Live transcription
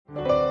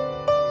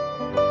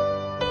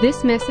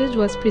This message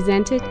was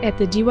presented at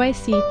the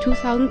GYC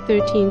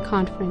 2013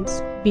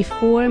 conference,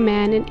 Before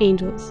Man and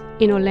Angels,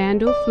 in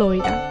Orlando,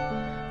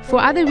 Florida. For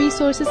other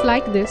resources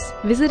like this,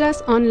 visit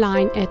us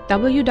online at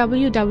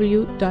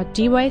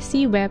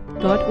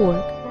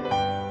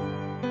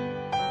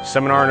www.gycweb.org.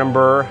 Seminar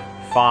number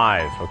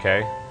 5,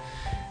 okay?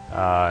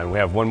 And we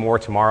have one more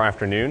tomorrow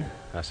afternoon,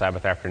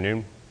 Sabbath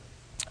afternoon.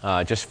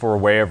 Just for a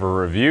way of a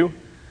review,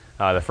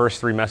 the first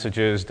 3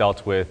 messages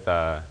dealt with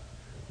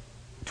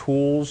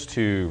tools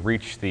to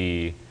reach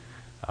the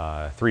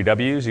 3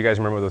 W's. You guys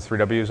remember what the 3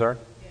 W's are?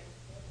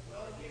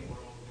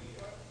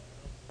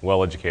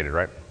 Well-educated,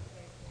 right?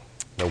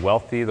 The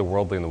wealthy, the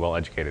worldly, and the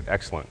well-educated.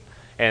 Excellent.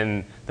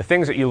 And the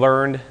things that you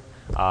learned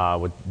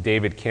with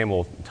David Kim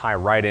will tie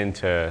right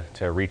into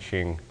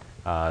reaching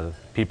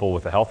people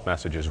with a health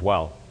message as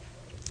well.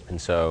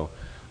 And so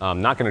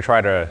I'm not going to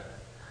try to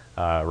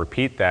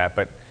repeat that,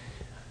 but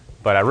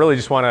I really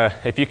just want to,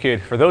 if you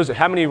could, for those,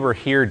 how many were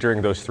here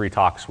during those 3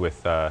 talks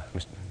with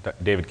Mr.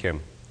 David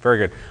Kim? Very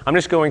good. I'm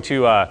just going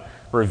to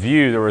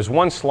review. There was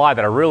one slide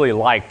that I really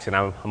liked, and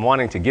I'm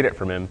wanting to get it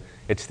from him.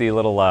 It's the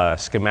little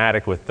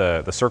schematic with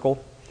the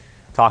circle.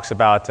 Talks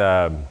about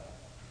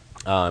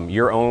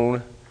your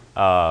own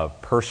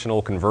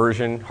personal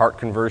conversion, heart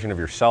conversion of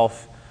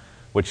yourself,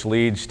 which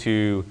leads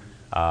to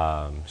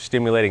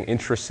stimulating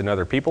interest in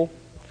other people,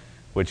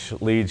 which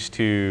leads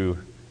to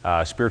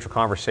spiritual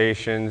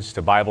conversations,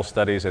 to Bible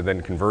studies, and then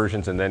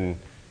conversions, and then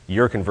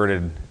you're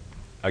converted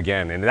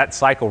again. And that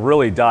cycle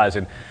really does.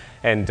 And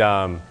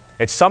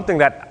it's something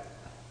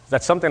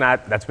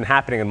that's been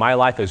happening in my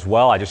life as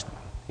well. I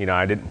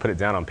didn't put it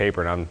down on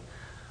paper, and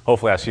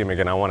hopefully I see him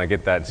again. I want to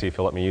get that and see if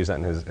he'll let me use that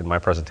in my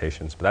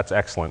presentations. But that's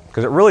excellent,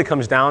 because it really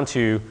comes down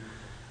to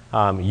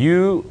we're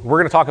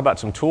going to talk about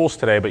some tools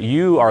today, but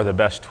you are the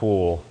best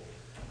tool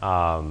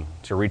to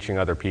reaching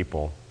other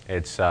people.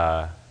 It's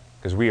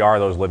because we are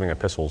those living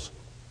epistles.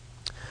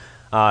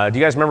 Do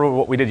you guys remember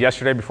what we did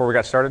yesterday before we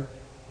got started?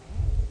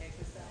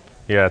 Exercise.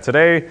 Yeah,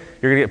 today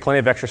you're going to get plenty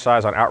of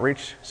exercise on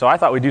outreach. So I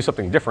thought we'd do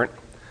something different.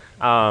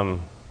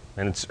 And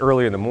it's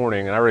early in the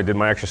morning, and I already did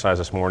my exercise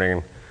this morning,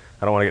 and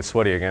I don't want to get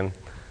sweaty again.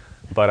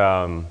 But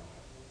how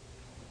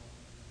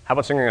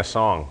about singing a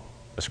song,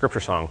 a scripture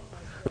song?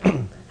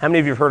 How many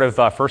of you have heard of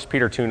 1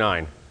 Peter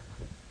 2:9?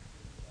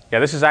 Yeah,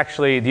 this is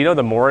actually, do you know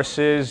the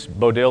Morrises,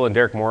 Bodil and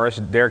Derek Morris?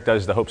 Derek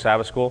does the Hope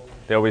Sabbath School.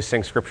 They always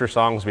sing scripture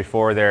songs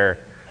before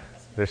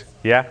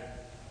yeah?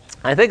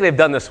 I think they've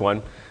done this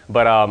one,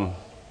 but I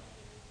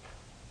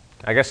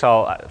guess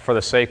for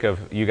the sake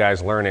of you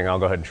guys learning, I'll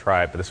go ahead and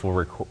try it, but this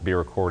will be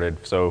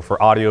recorded. So for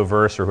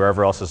Audioverse or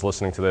whoever else is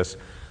listening to this,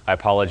 I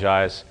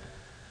apologize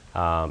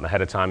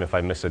ahead of time if I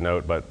miss a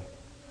note, but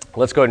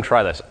let's go ahead and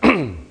try this.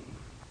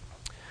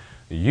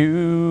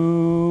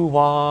 You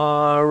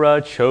are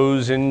a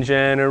chosen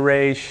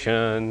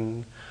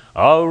generation,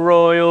 a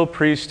royal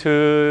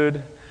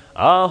priesthood,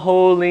 a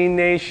holy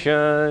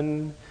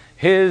nation,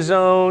 His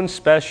own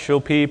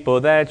special people,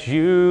 that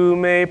you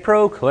may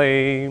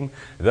proclaim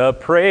the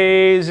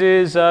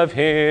praises of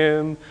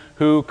Him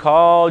who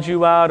called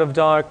you out of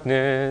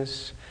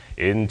darkness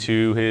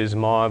into His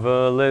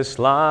marvelous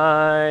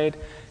light.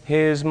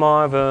 His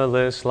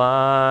marvelous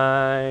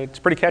light. It's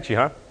pretty catchy,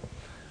 huh?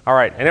 All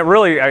right, and it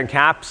really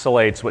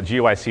encapsulates what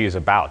GYC is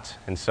about.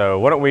 And so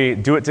why don't we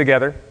do it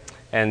together,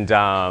 and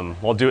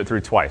we'll do it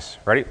through twice.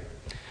 Ready?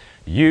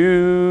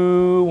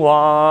 You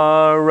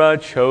are a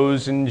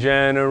chosen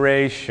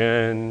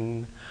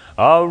generation,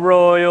 a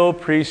royal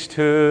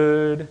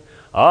priesthood,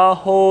 a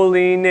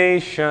holy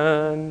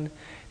nation,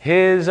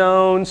 His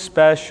own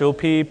special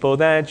people,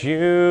 that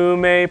you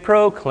may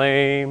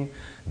proclaim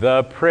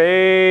the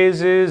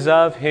praises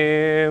of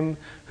Him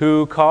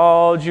who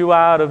called you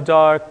out of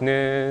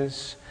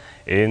darkness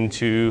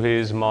into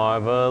His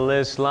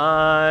marvelous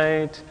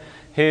light.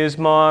 His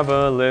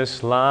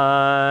marvelous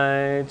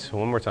light.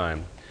 One more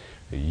time.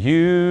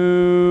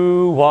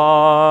 You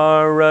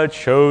are a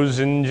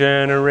chosen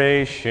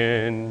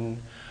generation,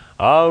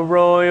 a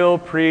royal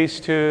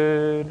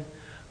priesthood,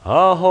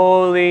 a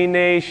holy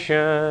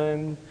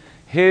nation,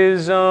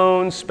 His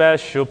own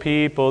special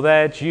people,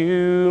 that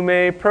you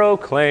may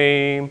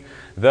proclaim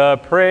the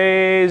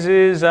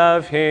praises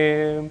of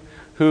Him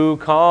who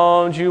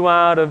called you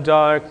out of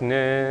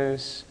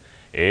darkness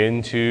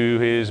into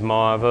His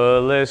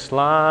marvelous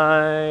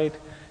light.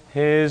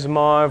 His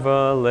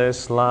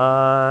marvelous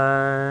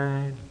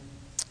light.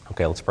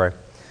 Okay, let's pray.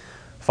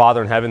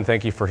 Father in heaven,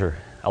 thank you for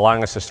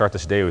allowing us to start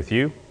this day with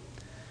you.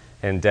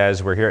 And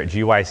as we're here at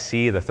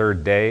GYC, the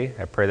 3rd day,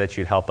 I pray that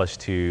you'd help us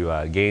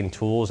to gain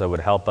tools that would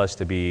help us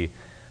to be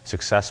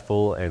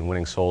successful in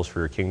winning souls for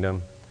your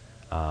kingdom.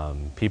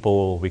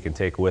 People we can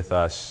take with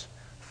us,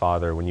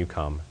 Father, when you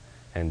come.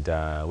 And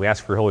we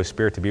ask for your Holy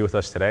Spirit to be with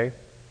us today,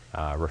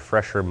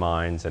 refresh our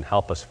minds, and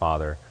help us,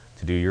 Father,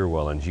 to do your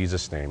will. In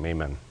Jesus' name,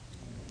 amen.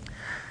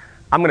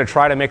 I'm going to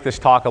try to make this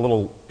talk a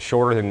little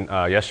shorter than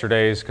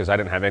yesterday's, because I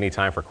didn't have any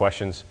time for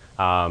questions.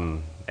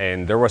 And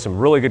there were some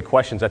really good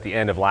questions at the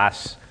end of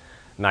last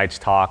night's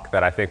talk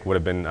that I think would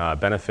have been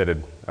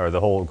benefited, or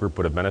the whole group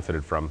would have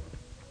benefited from.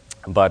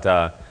 But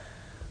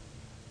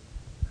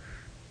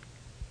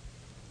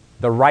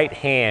the right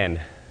hand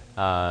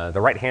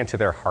to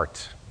their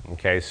heart.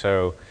 Okay,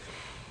 so,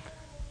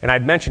 and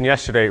I'd mentioned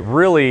yesterday,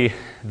 really,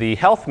 the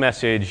health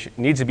message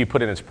needs to be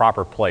put in its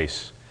proper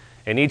place.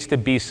 It needs to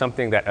be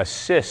something that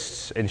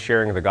assists in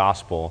sharing the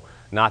gospel,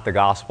 not the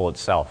gospel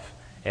itself.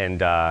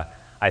 And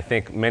I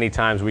think many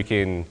times we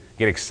can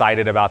get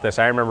excited about this.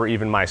 I remember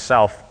even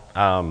myself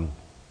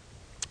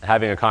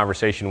having a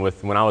conversation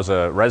with, when I was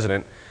a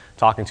resident,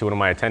 talking to one of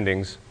my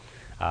attendings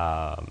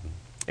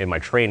in my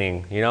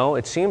training. You know,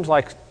 it seems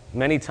like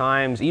many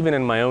times, even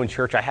in my own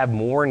church, I have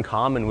more in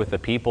common with the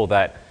people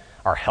that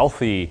are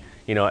healthy,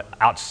 you know,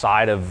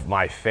 outside of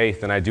my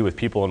faith than I do with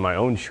people in my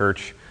own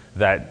church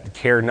that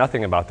care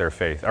nothing about their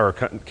faith or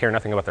care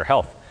nothing about their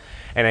health.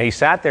 And he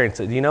sat there and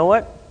said, you know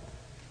what?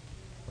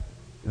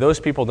 Those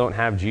people don't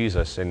have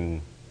Jesus,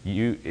 and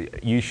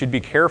you should be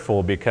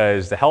careful,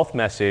 because the health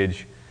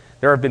message,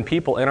 there have been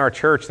people in our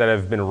church that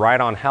have been right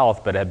on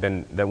health, but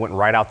that went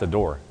right out the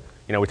door.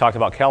 You know, we talked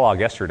about Kellogg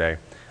yesterday.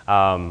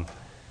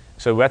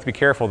 So we have to be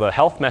careful. The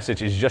health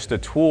message is just a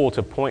tool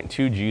to point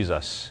to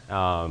Jesus,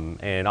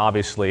 and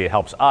obviously it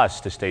helps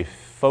us to stay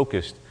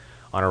focused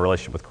on our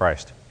relationship with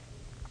Christ.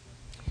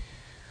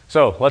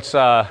 So let's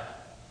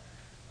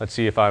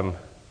see if I want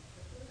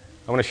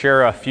to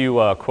share a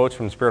few quotes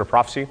from the Spirit of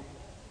Prophecy.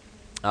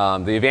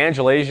 The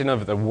evangelization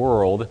of the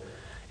world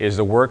is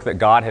the work that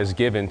God has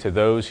given to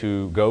those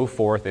who go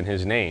forth in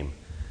His name.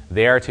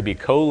 They are to be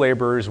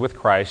co-laborers with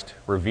Christ,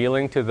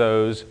 revealing to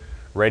those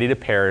ready to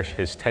perish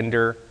His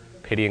tender,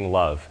 pitying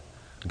love.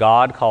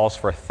 God calls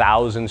for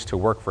thousands to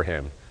work for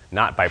Him,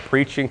 not by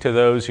preaching to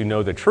those who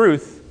know the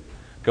truth,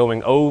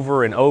 going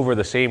over and over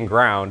the same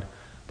ground,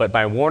 but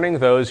by warning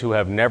those who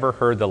have never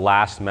heard the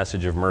last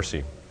message of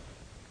mercy.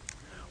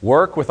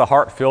 Work with a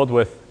heart filled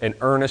with an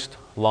earnest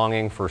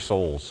longing for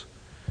souls.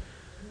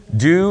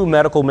 Do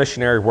medical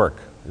missionary work.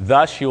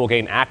 Thus you will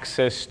gain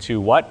access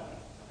to what?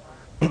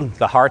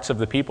 The hearts of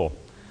the people.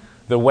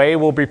 The way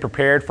will be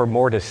prepared for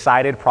more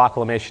decided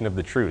proclamation of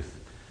the truth.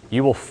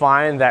 You will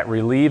find that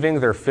relieving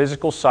their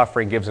physical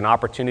suffering gives an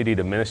opportunity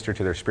to minister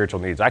to their spiritual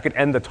needs. I could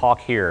end the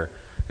talk here,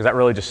 because that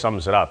really just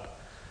sums it up.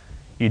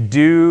 You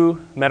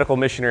do medical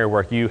missionary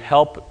work. You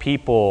help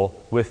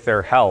people with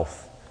their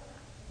health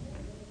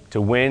to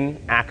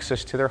win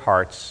access to their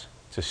hearts,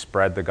 to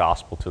spread the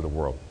gospel to the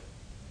world.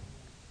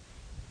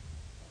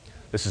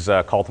 This is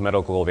a Call to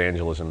Medical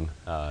Evangelism,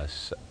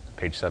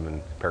 page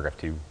 7, paragraph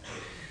 2.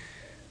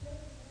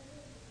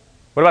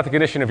 What about the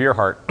condition of your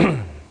heart?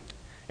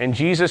 And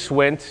Jesus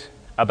went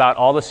about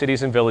all the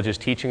cities and villages,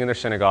 teaching in their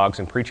synagogues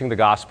and preaching the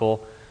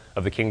gospel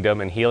of the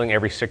kingdom and healing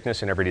every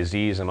sickness and every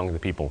disease among the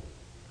people.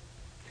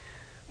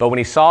 But when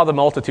He saw the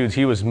multitudes,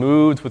 He was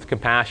moved with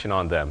compassion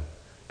on them,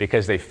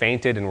 because they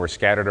fainted and were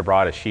scattered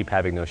abroad as sheep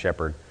having no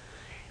shepherd.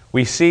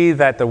 We see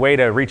that the way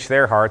to reach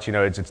their hearts, you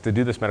know, it's to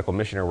do this medical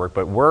missionary work,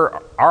 but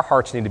our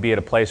hearts need to be at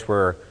a place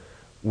where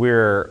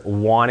we're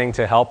wanting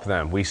to help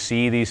them. We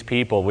see these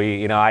people.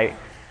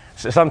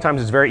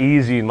 Sometimes it's very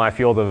easy in my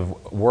field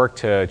of work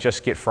to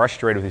just get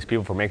frustrated with these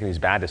people for making these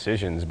bad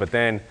decisions. But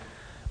then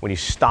when you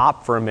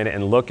stop for a minute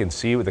and look and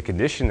see what the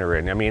condition they're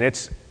in,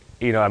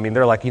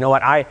 they're like, you know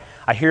what, I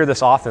hear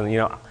this often,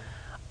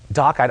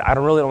 Doc, I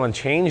don't really want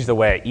to change the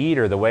way I eat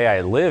or the way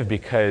I live,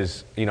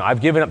 because, I've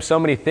given up so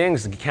many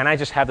things. Can I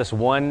just have this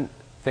one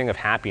thing of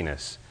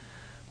happiness?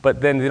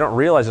 But then they don't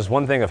realize this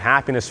one thing of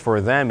happiness for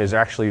them is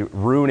actually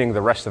ruining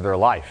the rest of their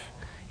life.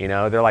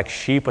 They're like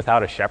sheep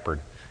without a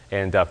shepherd.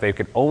 And if they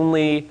could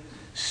only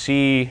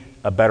see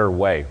a better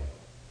way.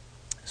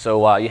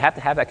 So you have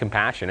to have that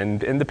compassion.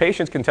 And the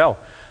patients can tell.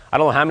 I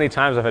don't know how many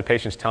times I've had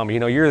patients tell me,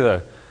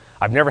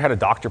 I've never had a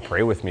doctor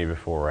pray with me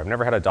before. I've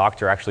never had a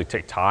doctor actually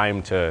take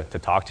time to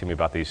talk to me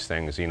about these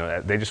things.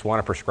 They just want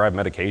to prescribe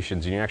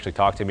medications, and you actually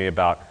talk to me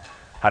about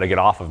how to get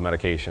off of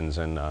medications.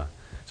 And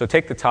so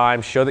take the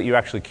time, show that you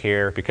actually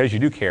care, because you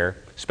do care.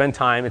 Spend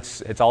time.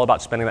 It's all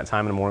about spending that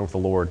time in the morning with the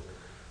Lord,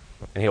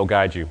 and He'll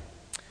guide you.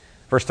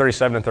 Verse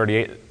 37 and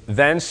 38,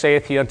 Then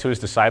saith He unto His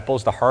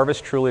disciples, The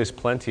harvest truly is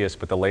plenteous,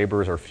 but the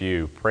laborers are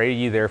few. Pray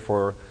ye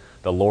therefore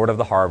the Lord of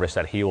the harvest,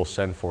 that He will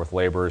send forth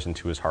laborers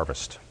into His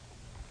harvest.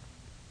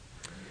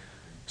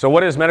 So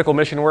what is medical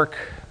mission work?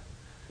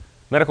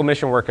 Medical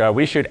mission work,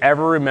 we should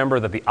ever remember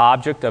that the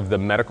object of the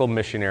medical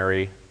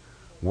missionary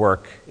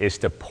work is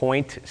to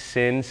point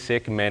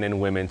sin-sick men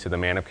and women to the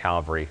man of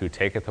Calvary, who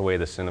taketh away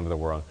the sin of the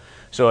world.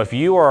 So if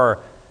you are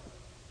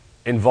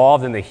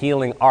involved in the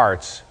healing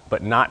arts,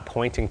 but not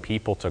pointing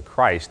people to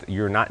Christ,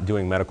 you're not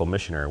doing medical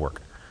missionary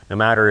work. No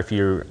matter if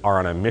you are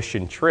on a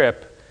mission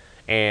trip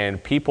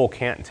and people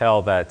can't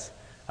tell that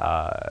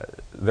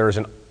there's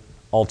an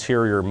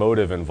ulterior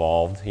motive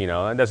involved, it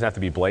doesn't have to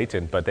be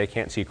blatant, but they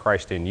can't see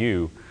Christ in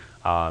you,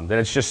 then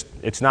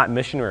it's not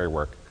missionary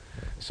work.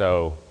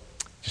 So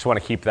just want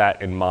to keep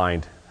that in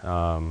mind.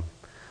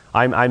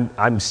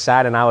 I'm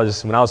sad, and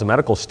when I was a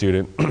medical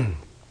student,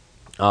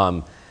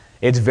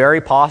 it's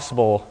very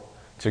possible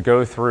to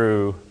go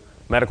through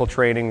medical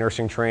training,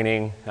 nursing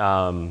training,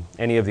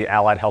 any of the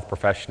allied health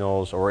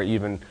professionals, or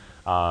even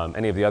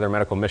any of the other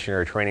medical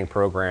missionary training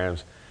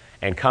programs,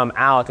 and come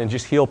out and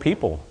just heal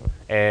people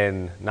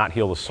and not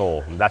heal the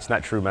soul. That's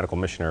not true medical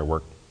missionary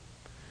work.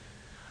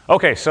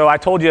 Okay, so I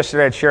told you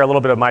yesterday I'd share a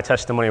little bit of my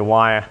testimony of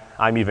why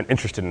I'm even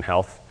interested in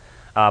health.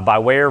 By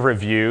way of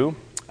review,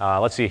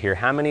 let's see here.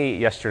 How many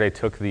yesterday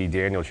took the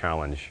Daniel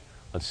Challenge?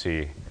 Let's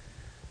see.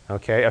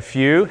 Okay, a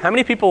few. How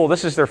many people,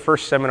 this is their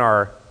first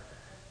seminar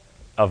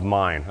of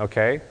mine,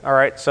 okay? All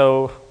right,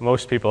 so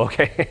most people,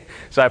 okay.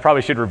 So I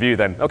probably should review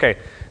then. Okay,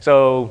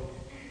 so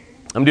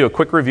I'm going to do a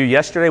quick review.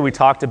 Yesterday we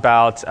talked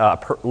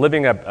about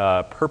living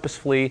a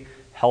purposefully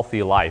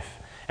healthy life.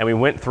 And we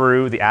went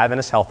through the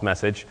Adventist health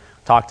message,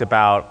 talked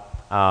about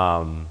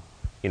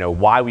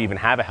why we even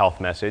have a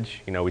health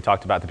message. We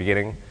talked about at the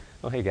beginning.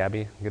 Oh, hey,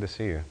 Gabby, good to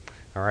see you.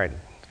 All right,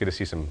 it's good to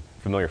see some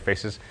familiar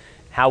faces.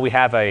 How we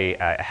have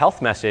a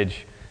health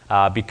message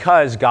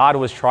because God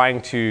was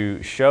trying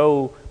to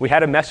show, we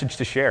had a message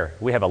to share.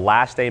 We have a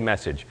last day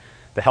message.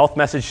 The health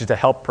message is to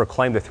help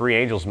proclaim the three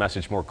angels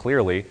message more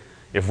clearly.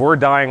 If we're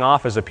dying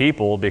off as a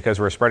people because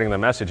we're spreading the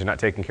message and not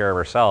taking care of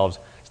ourselves,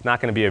 it's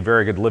not going to be a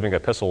very good living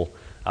epistle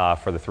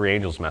for the three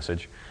angels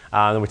message.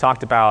 Then we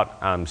talked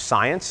about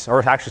science,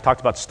 or actually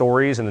talked about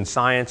stories, and then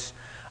science.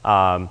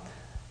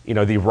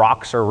 The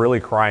rocks are really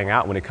crying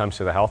out when it comes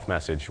to the health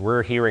message.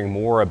 We're hearing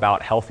more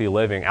about healthy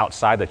living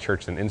outside the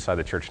church than inside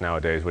the church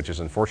nowadays, which is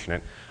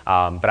unfortunate.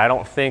 But I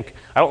don't think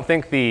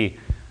the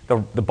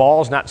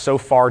ball's not so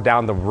far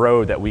down the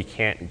road that we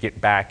can't get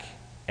back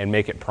and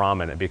make it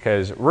prominent.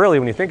 Because really,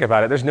 when you think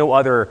about it, there's no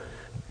other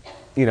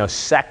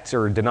sect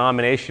or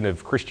denomination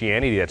of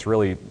Christianity that's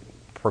really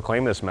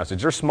proclaiming this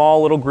message. There's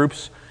small little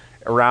groups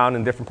around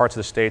in different parts of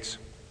the states.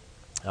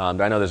 I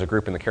know there's a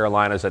group in the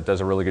Carolinas that does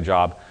a really good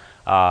job.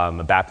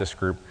 A Baptist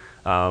group.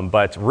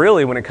 But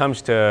really, when it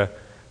comes to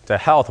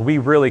health, we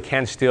really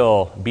can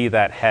still be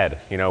that head,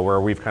 where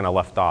we've kind of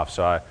left off.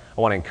 So I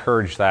want to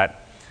encourage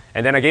that.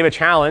 And then I gave a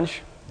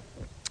challenge,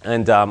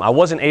 and I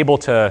wasn't able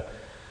to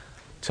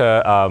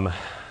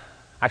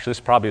actually,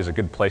 this probably is a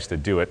good place to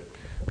do it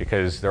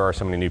because there are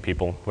so many new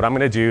people. What I'm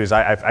going to do is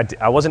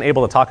I wasn't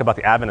able to talk about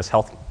the Adventist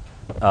health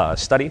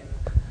study,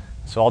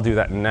 so I'll do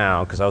that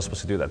now because I was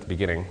supposed to do that at the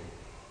beginning.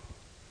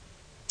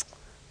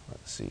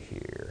 Let's see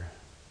here.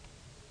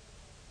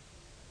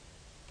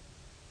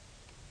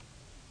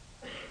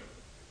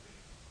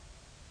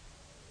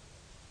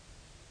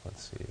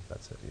 Let's see if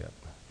that's it. Yep.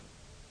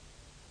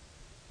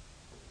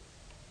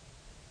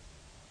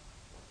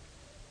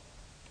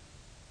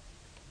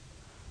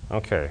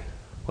 Okay,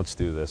 let's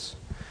do this.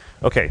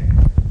 Okay,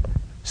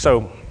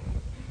 so,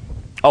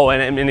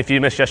 and if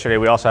you missed yesterday,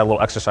 we also had a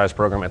little exercise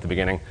program at the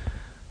beginning.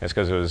 It's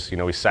because it was,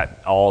 we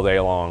sat all day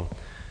long.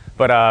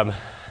 But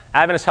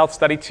Adventist Health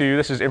Study 2,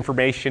 this is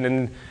information,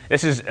 and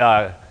this is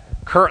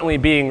currently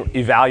being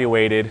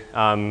evaluated.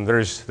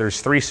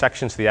 There's three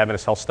sections to the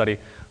Adventist Health Study.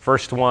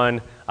 First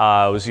one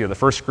was the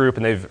first group,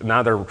 and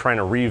they're trying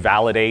to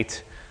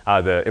revalidate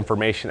the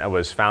information that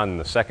was found in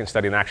the second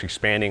study, and actually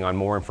expanding on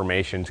more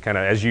information. To kind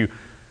of, as you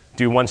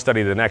do one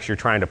study to the next, you're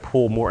trying to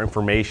pull more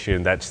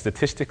information that's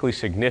statistically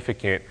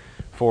significant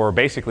for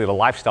basically the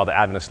lifestyle that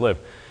Adventists live.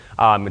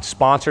 It's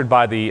sponsored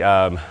by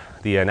the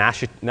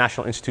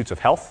National Institutes of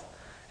Health,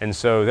 and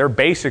so they're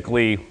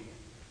basically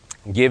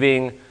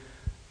giving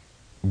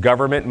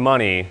government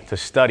money to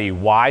study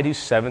why do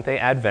Seventh-day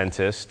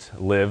Adventists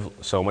live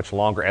so much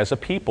longer as a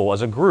people,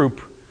 as a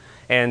group.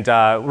 And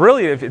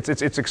really,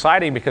 it's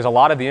exciting because a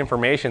lot of the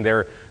information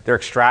they're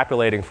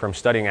extrapolating from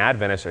studying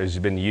Adventists has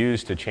been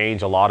used to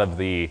change a lot of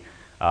the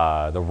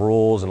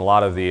rules and a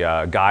lot of the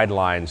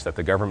guidelines that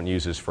the government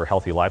uses for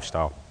healthy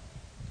lifestyle.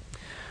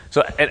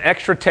 So an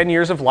extra 10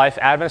 years of life,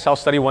 Adventist Health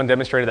Study 1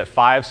 demonstrated that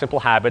 5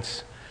 simple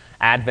habits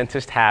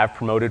Adventists have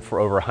promoted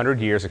for over 100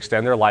 years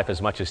extend their life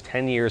as much as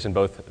 10 years in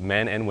both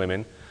men and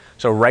women.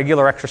 So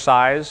regular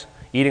exercise,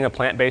 eating a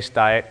plant-based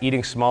diet,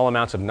 eating small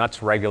amounts of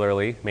nuts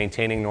regularly,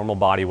 maintaining normal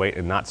body weight,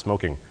 and not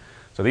smoking.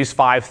 So these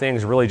 5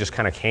 things really just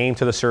kind of came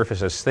to the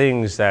surface as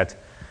things that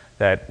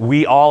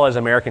we all as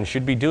Americans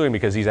should be doing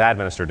because these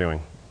Adventists are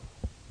doing.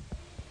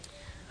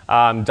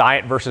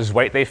 Diet versus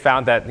weight, they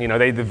found that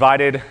they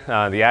divided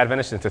the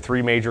Adventists into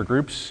 3 major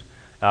groups.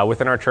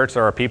 Within our church,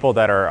 there are people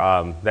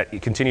that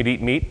continue to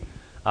eat meat.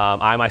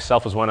 I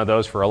myself was one of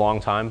those for a long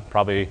time,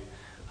 probably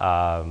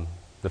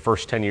the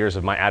first 10 years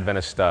of my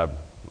Adventist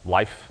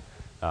life.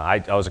 I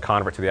was a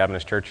convert to the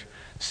Adventist church.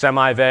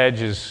 Semi-veg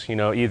is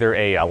either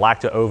a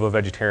lacto-ovo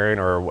vegetarian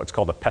or what's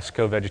called a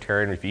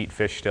pesco-vegetarian if you eat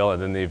fish still,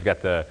 and then you've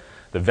got the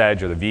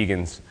veg or the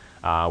vegans,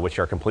 which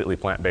are completely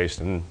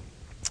plant-based. And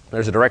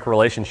there's a direct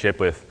relationship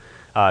with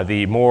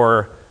the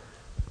more,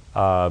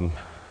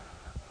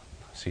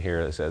 see here,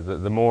 it says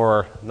the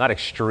more, not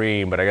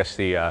extreme, but I guess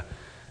the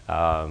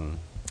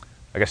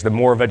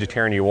more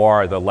vegetarian you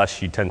are, the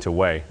less you tend to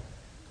weigh.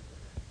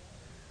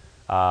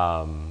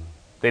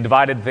 They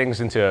divided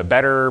things into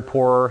better,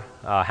 poorer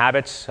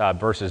habits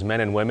versus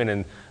men and women.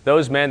 And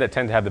those men that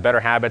tend to have the better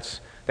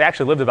habits, they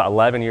actually lived about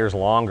 11 years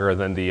longer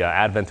than the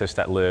Adventists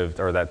that lived,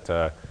 or that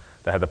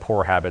had the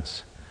poor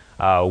habits.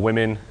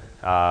 Women,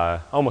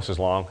 almost as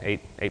long,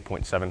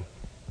 8.7.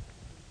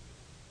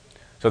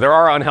 So there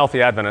are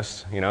unhealthy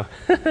Adventists, you know.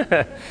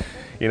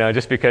 You know,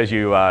 just because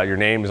your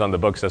name is on the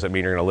books doesn't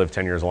mean you're going to live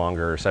 10 years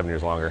longer or 7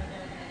 years longer.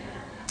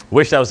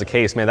 Wish that was the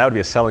case, man. That would be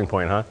a selling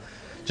point, huh?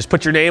 Just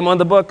put your name on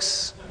the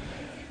books.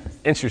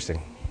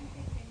 Interesting.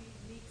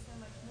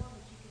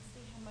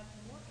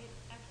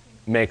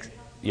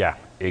 Yeah,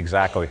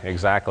 exactly,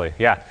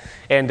 yeah.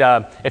 And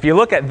if you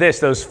look at this,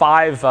 those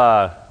five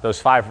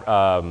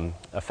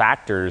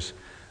factors,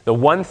 the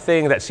one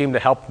thing that seemed to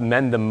help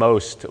men the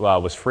most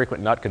was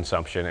frequent nut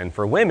consumption, and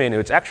for women,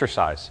 it's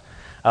exercise.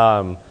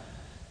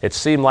 It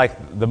seemed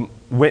like the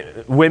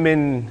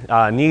women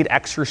need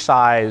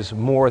exercise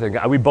more than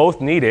guys. We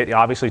both need it,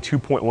 obviously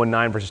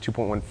 2.19 versus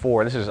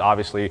 2.14. This is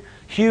obviously a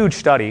huge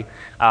study,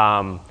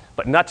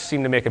 but nuts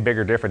seem to make a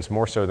bigger difference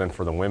more so than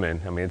for the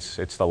women. I mean,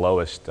 it's the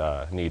lowest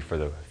need for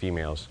the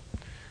females.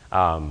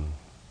 And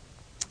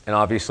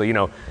obviously, you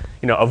know,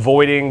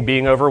 avoiding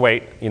being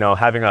overweight, you know,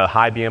 having a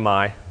high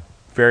BMI,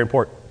 very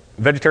important.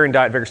 Vegetarian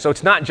diet, vigor. So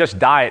it's not just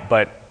diet,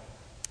 but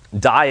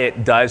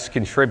diet does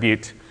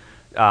contribute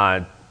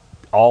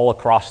all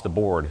across the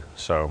board.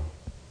 So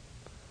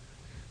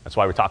that's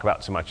why we talk about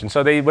it so much. And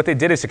so what they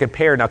did is to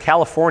compare. Now,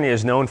 California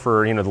is known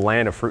for, you know, the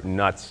land of fruit and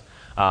nuts.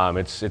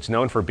 It's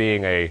known for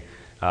being a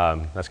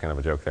that's kind of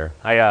a joke there.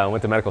 I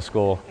went to medical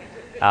school.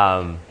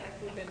 That's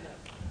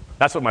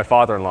what my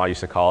father-in-law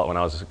used to call it when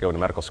I was going to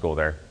medical school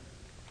there.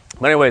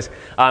 But anyways,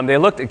 they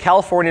looked at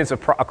Californians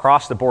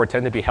across the board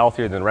tend to be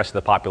healthier than the rest of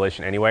the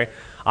population anyway.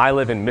 I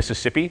live in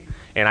Mississippi,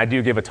 and I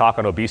do give a talk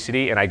on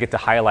obesity, and I get to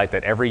highlight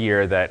that every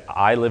year that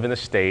I live in a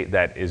state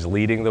that is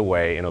leading the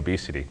way in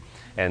obesity.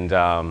 And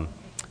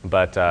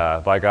but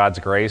by God's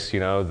grace, you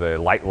know, the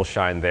light will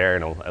shine there,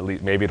 and at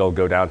least maybe it'll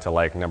go down to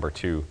like number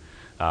 2,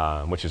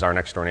 which is our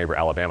next door neighbor,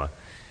 Alabama.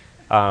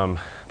 But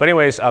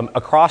anyways,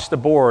 across the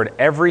board,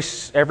 every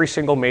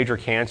single major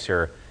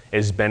cancer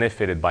is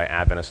benefited by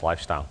Adventist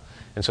lifestyle.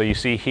 And so you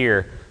see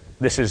here,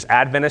 this is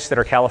Adventists that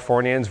are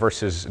Californians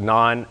versus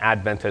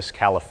non-Adventist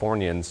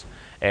Californians.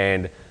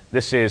 And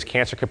this is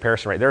cancer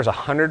comparison rate. There's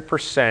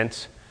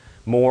 100%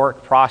 more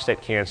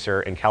prostate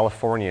cancer in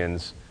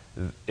Californians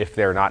if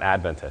they're not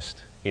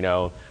Adventist. You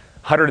know,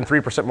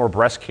 103% more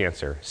breast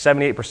cancer,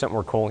 78%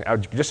 more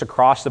colon, just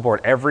across the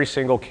board, every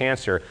single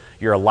cancer,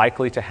 you're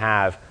likely to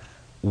have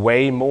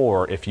way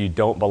more if you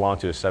don't belong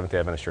to a Seventh-day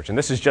Adventist church. And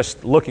this is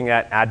just looking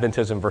at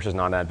Adventism versus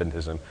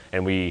non-Adventism,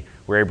 and we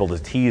were able to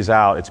tease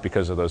out it's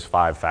because of those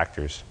 5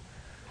 factors.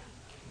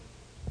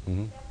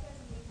 Mm-hmm.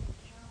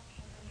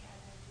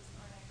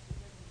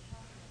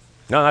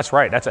 No, that's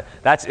right.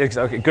 That's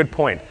okay, good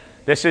point.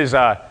 This is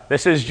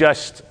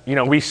just, you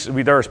know,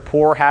 there's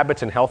poor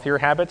habits and healthier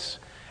habits,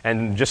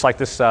 and just like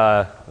this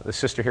the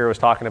sister here was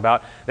talking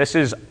about, this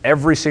is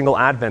every single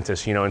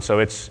Adventist, you know, and so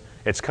it's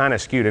kind of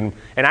skewed. And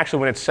actually,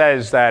 when it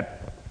says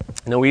that,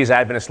 you know, we as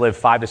Adventists live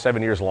 5 to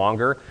 7 years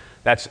longer,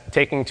 that's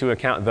taking into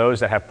account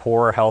those that have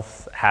poor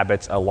health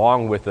habits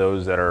along with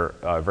those that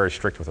are very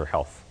strict with their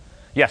health.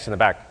 Yes, in the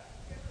back.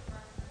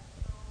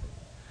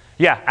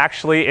 Yeah,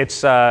 actually,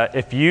 it's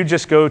if you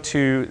just go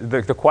to,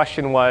 the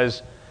question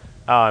was,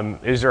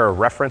 is there a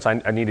reference?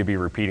 I need to be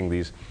repeating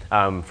these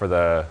for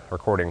the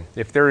recording.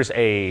 If there is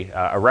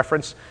a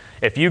reference,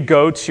 if you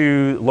go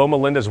to Loma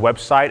Linda's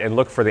website and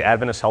look for the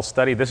Adventist Health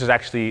Study, this is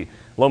actually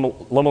Loma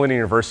Linda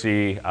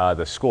University,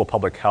 the School of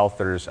Public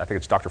Health. I think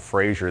it's Dr.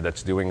 Frazier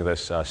that's doing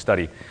this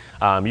study.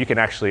 You can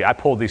actually, I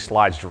pulled these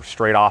slides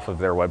straight off of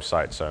their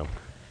website. So,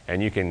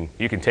 and you can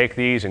take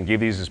these and give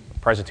these as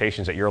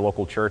presentations at your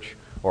local church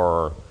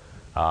or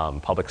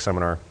public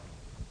seminar.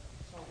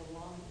 So the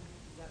lung,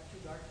 is that too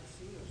dark to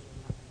see, or is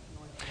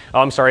it Oh,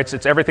 I'm sorry,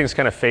 it's everything's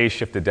kind of phase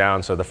shifted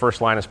down. So the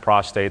first line is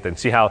prostate, then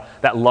see how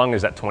that lung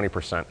is at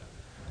 20%.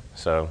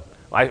 So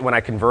when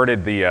I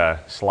converted the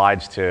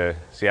slides to,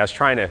 see, I was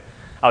trying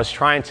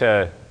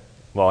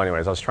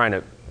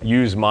to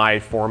use my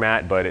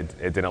format, but it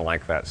didn't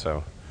like that.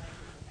 So,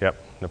 yep,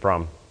 no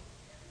problem.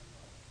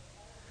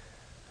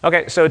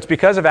 Okay, so it's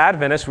because of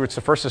Adventists where it's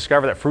the first to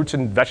discover that fruits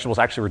and vegetables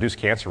actually reduce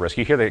cancer risk.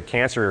 You hear that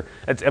cancer,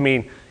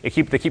 they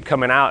keep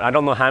coming out. I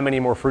don't know how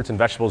many more fruits and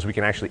vegetables we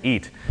can actually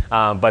eat,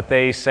 but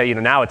they say, you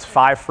know, now it's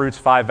 5 fruits,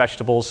 5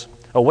 vegetables.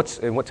 Oh,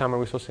 what time are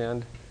we supposed to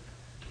end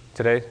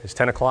today? It's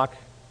 10 o'clock?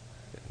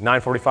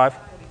 9:45?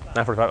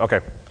 9:45, okay.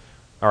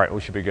 All right,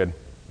 we should be good.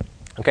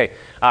 Okay,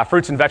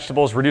 fruits and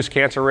vegetables reduce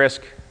cancer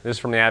risk. This is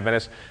from the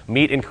Adventists.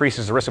 Meat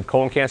increases the risk of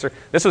colon cancer.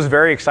 This was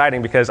very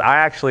exciting because I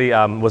actually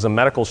was a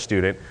medical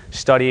student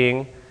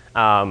studying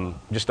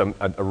just a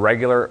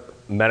regular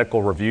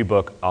medical review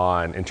book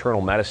on internal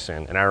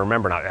medicine. And I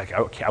remember,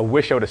 I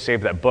wish I would have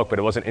saved that book, but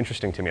it wasn't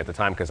interesting to me at the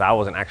time because I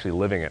wasn't actually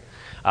living it.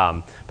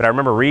 But I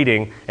remember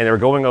reading, and they were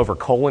going over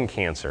colon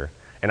cancer.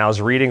 And I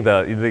was reading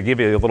they give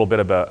you a little bit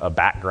of a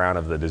background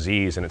of the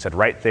disease, and it said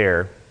right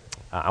there,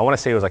 I want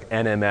to say it was like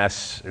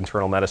NMS,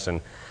 internal medicine.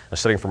 I was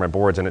studying for my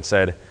boards, and it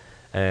said,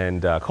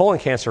 and colon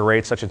cancer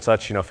rates such and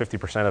such,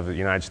 50% of the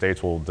United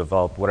States will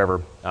develop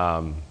whatever.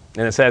 And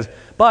it says,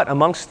 but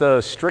amongst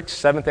the strict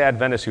Seventh-day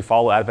Adventists who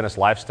follow Adventist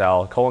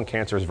lifestyle, colon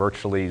cancer is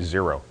virtually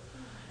 0.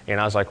 And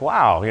I was like,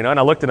 wow, and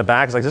I looked in the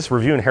back, I was like, is this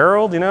Review and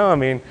Herald, I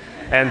mean,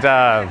 and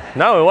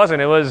no, it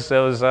wasn't. It was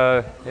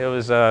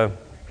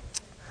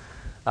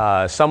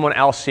someone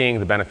else seeing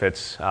the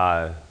benefits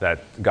that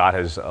God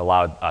has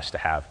allowed us to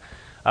have.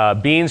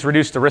 Beans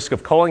reduce the risk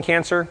of colon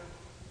cancer.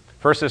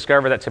 First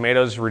discovered that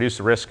tomatoes reduce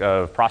the risk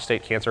of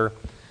prostate cancer.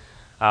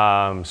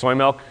 Soy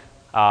milk,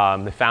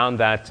 they found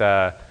that,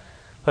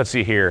 let's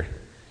see here,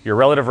 your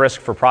relative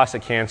risk for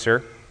prostate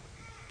cancer,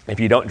 if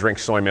you don't drink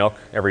soy milk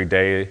every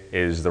day,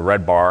 is the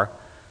red bar,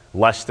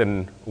 less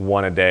than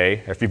 1 a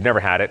day. If you've never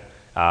had it,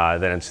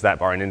 then it's that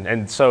bar.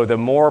 And so the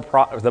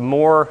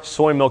more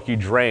soy milk you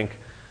drink,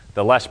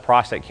 the less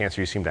prostate cancer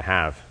you seem to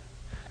have.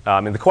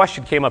 And the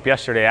question came up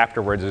yesterday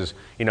afterwards is,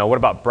 what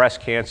about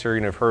breast cancer?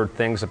 I've heard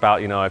things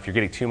about, if you're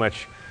getting too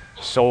much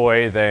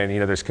soy, then,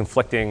 there's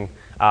conflicting.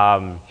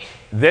 I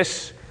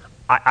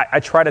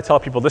try to tell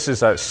people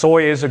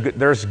soy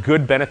there's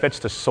good benefits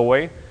to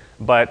soy,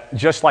 but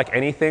just like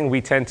anything,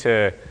 we tend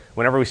to,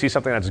 whenever we see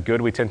something that's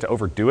good, we tend to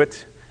overdo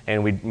it.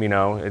 And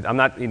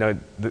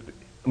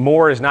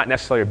more is not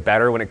necessarily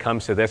better when it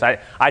comes to this.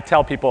 I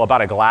tell people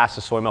about a glass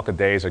of soy milk a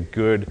day is a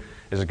good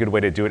way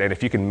to do it. And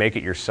if you can make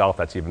it yourself,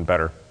 that's even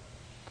better.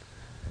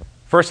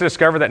 First to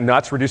discover that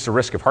nuts reduce the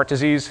risk of heart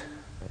disease.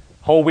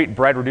 Whole wheat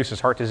bread reduces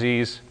heart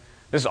disease.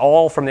 This is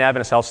all from the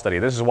Adventist Health Study.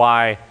 This is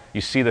why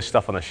you see this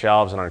stuff on the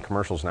shelves and on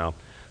commercials now.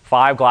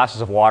 5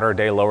 glasses of water a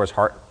day lowers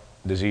heart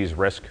disease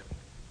risk.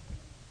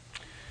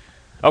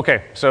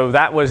 Okay, so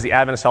that was the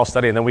Adventist Health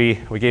Study, and then we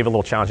gave a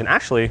little challenge. And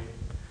actually,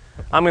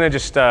 I'm going to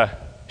just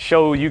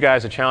show you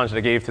guys a challenge that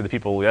I gave to the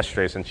people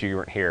yesterday since you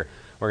weren't here.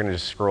 We're going to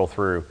just scroll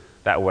through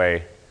that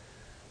way.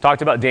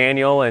 Talked about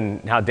Daniel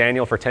and how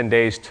Daniel for 10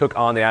 days took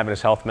on the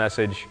Adventist health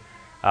message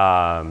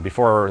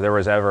before there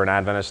was ever an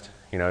Adventist,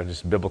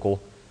 just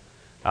biblical.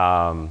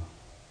 Let's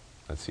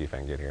see if I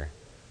can get here.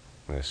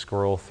 I'm going to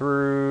scroll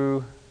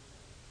through.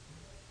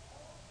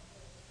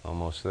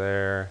 Almost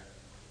there.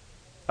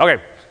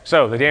 Okay,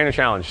 so the Daniel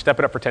challenge, step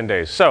it up for 10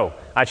 days. So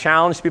I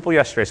challenged people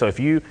yesterday. So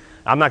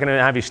I'm not going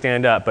to have you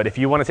stand up, but if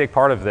you want to take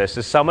part of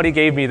this, somebody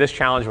gave me this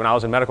challenge when I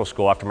was in medical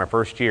school after my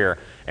first year,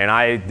 and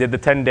I did the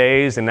 10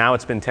 days, and now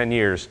it's been 10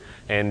 years,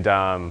 and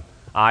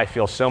I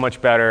feel so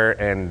much better,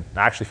 and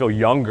I actually feel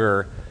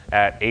younger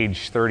at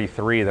age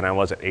 33 than I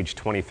was at age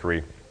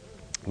 23,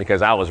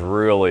 because I was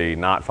really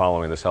not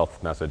following this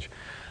health message.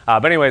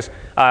 But anyways,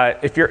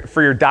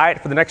 for your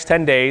diet for the next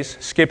 10 days,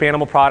 skip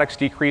animal products,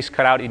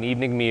 cut out an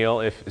evening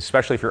meal,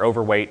 especially if you're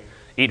overweight.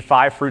 Eat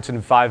 5 fruits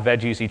and 5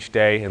 veggies each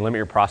day, and limit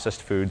your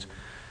processed foods.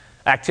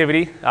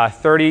 Activity,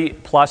 30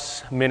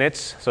 plus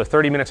minutes, so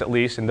 30 minutes at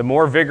least. And the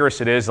more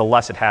vigorous it is, the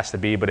less it has to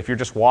be. But if you're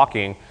just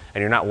walking,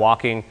 and you're not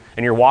walking,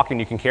 and you're walking,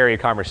 you can carry a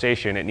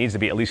conversation. It needs to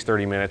be at least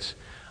 30 minutes.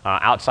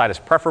 Outside is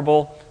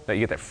preferable, that you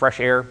get that fresh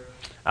air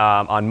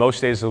on most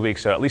days of the week,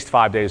 so at least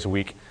 5 days a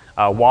week.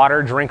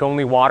 Water, drink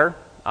only water.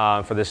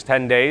 For this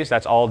 10 days,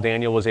 that's all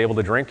Daniel was able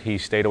to drink. He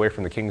stayed away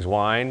from the King's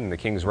wine and the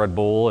King's Red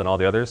Bull and all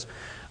the others.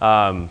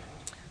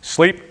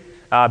 Sleep,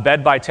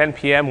 bed by 10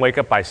 p.m., wake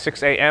up by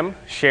 6 a.m.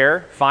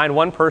 Share, find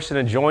one person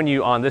to join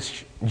you on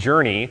this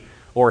journey,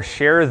 or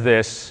share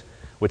this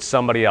with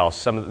somebody else.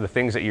 Some of the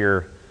things that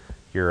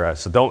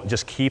so don't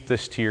just keep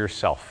this to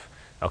yourself.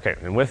 Okay,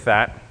 and with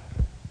that,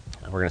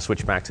 we're going to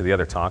switch back to the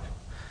other talk.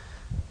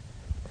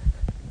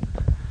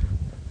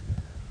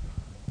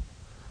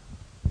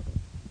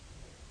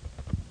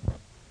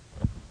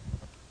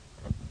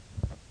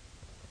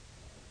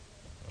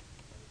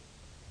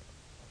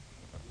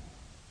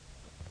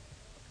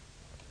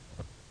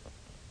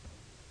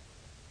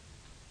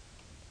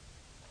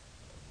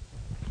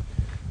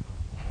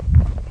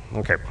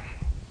 Okay.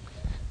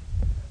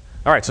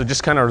 All right, so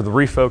just kind of the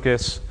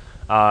refocus.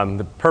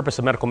 The purpose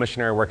of medical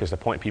missionary work is to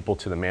point people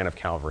to the man of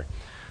Calvary.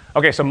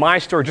 Okay, so my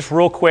story, just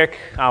real quick,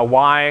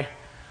 why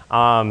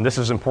this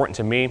is important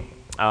to me.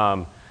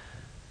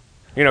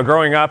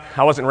 Growing up,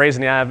 I wasn't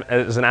raised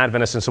as an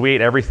Adventist, and so we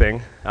ate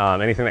everything.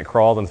 Anything that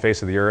crawled on the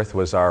face of the earth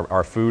was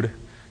our food,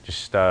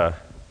 just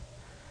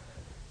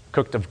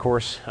cooked, of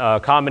course. A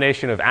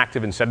combination of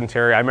active and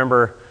sedentary. I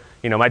remember,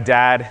 my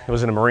dad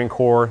was in the Marine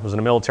Corps, was in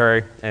the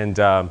military,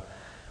 and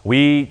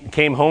we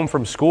came home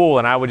from school,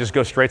 and I would just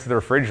go straight to the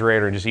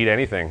refrigerator and just eat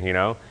anything,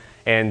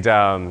 And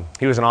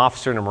he was an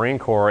officer in the Marine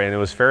Corps, and it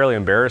was fairly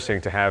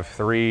embarrassing to have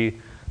 3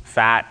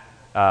 fat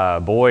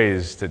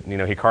boys that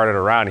he carted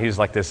around. He's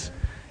like this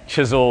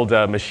chiseled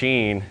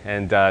machine,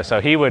 and so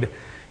he would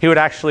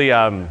actually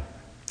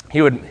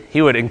he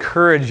would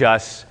encourage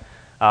us,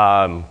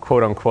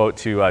 quote unquote,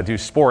 to do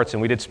sports,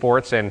 and we did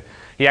sports, and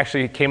he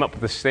actually came up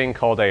with this thing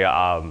called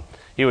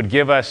he would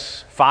give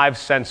us 5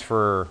 cents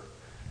for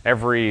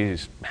every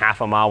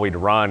half a mile we'd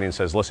run, and he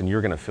says, listen,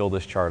 you're going to fill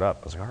this chart up.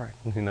 I was like, all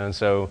right. And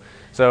so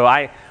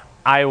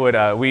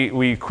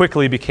we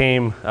quickly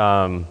became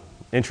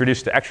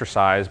introduced to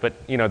exercise, but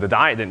the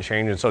diet didn't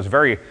change, and so it's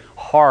very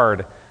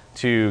hard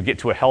to get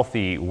to a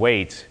healthy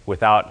weight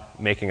without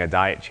making a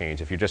diet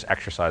change if you're just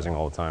exercising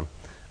all the time,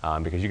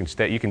 because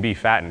you can be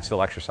fat and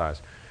still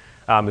exercise.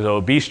 As an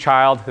obese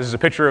child, this is a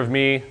picture of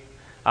me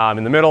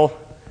in the middle,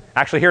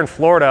 actually here in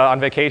Florida on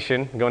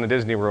vacation, going to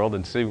Disney World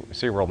and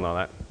SeaWorld and all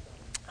that.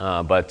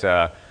 But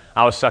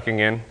I was sucking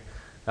in.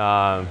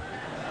 That's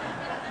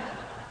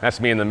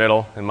me in the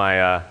middle, and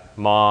my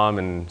mom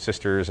and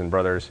sisters and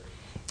brothers.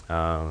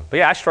 But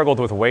yeah, I struggled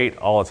with weight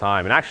all the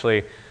time. And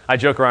actually, I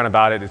joke around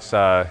about it. It's,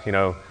 I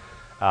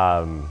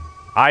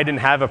didn't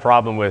have a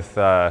problem with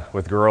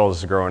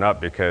girls growing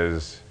up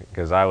because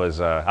I was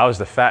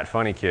the fat,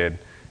 funny kid,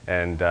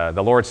 and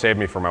the Lord saved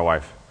me from my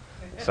wife.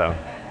 So.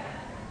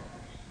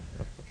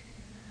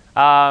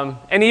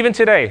 And even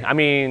today, I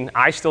mean,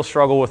 I still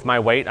struggle with my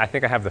weight. I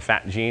think I have the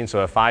fat gene,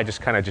 so if I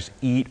just kind of just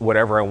eat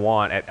whatever I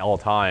want at all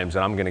times,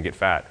 then I'm going to get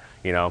fat,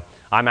 you know.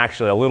 I'm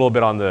actually a little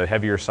bit on the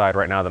heavier side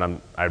right now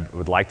than I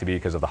would like to be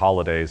because of the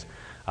holidays.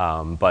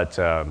 But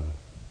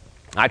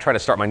I try to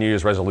start my New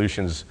Year's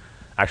resolutions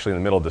actually in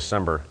the middle of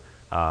December.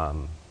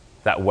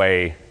 That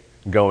way,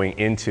 going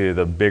into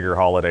the bigger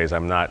holidays,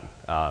 I'm not,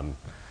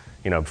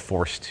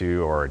 forced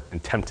to or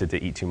tempted to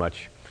eat too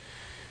much.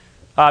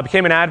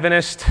 Became an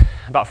Adventist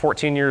about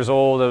 14 years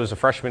old. I was a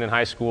freshman in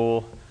high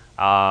school.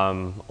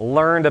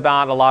 Learned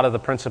about a lot of the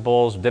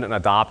principles, didn't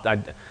adopt.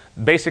 I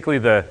basically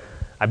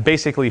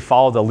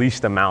followed the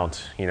least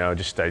amount. You know,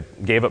 just I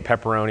gave up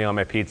pepperoni on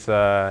my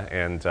pizza,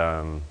 and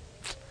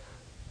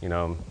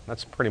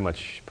that's pretty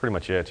much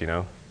it. You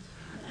know,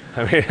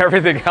 I mean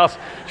everything else.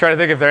 Trying to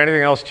think if there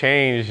anything else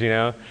changed. You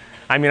know,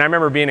 I mean I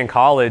remember being in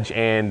college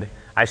and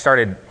I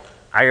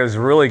was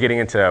really getting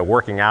into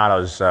working out. I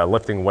was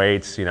lifting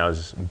weights, I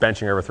was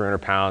benching over 300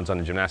 pounds on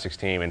the gymnastics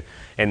team.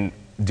 And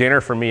dinner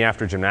for me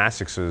after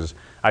gymnastics was,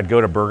 I'd go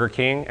to Burger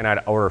King and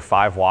I'd order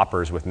 5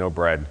 Whoppers with no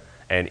bread.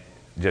 And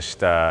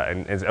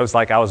and it was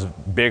like I was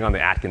big on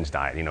the Atkins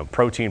diet,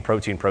 protein.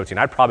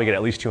 I'd probably get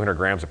at least 200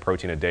 grams of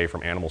protein a day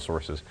from animal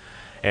sources.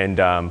 And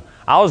I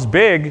was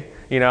big,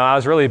 I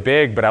was really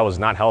big, but I was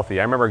not healthy.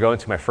 I remember going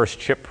to my first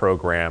CHIP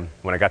program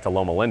when I got to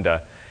Loma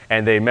Linda,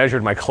 and they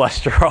measured my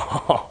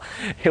cholesterol.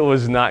 It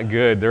was not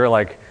good. They were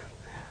like,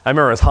 I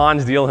remember it was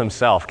Hans Deal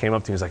himself came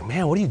up to me. He was like,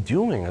 man, what are you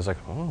doing? I was like,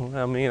 oh,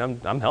 I mean,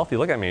 I'm healthy.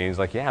 Look at me. He's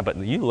like, yeah, but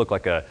you look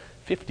like a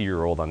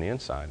 50-year-old on the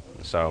inside.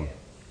 So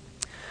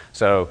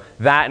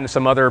that and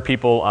some other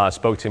people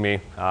spoke to me.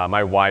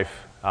 My wife,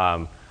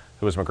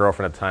 who was my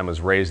girlfriend at the time,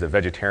 was raised a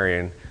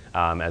vegetarian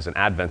as an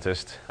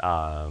Adventist,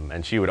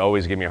 and she would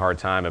always give me a hard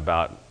time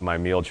about my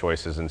meal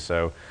choices. And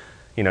so,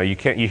 you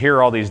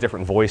hear all these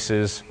different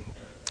voices.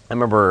 I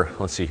remember,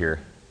 let's see here,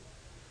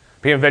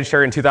 being a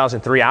vegetarian in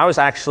 2003, I was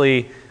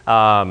actually,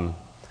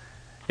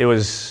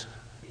 there's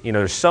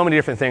so many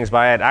different things,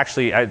 but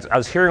I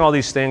was hearing all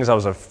these things. I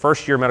was a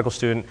first-year medical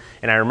student,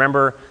 and I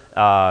remember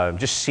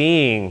just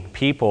seeing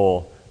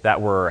people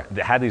that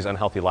had these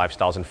unhealthy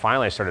lifestyles, and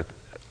finally I started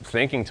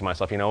thinking to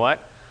myself, you know what,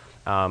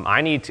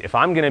 if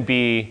I'm going to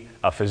be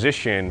a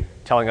physician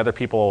telling other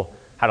people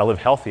how to live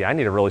healthy, I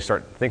need to really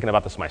start thinking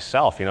about this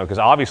myself, because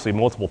obviously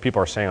multiple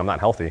people are saying I'm not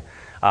healthy.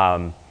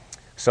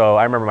 So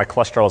I remember my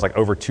cholesterol was like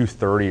over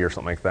 230 or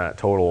something like that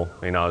total.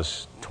 I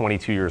was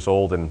 22 years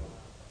old, but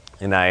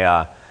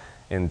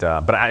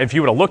if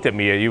you would have looked at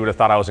me, you would have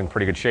thought I was in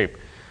pretty good shape.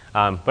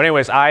 But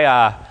anyways,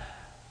 I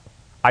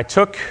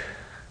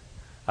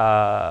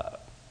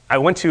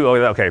went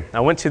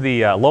to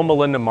the Loma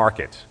Linda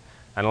Market.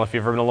 I don't know if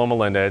you've ever been to Loma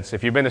Linda.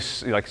 If you've been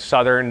to like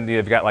Southern,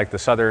 you've got like the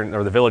Southern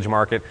or the Village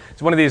Market.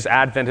 It's one of these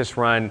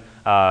Adventist-run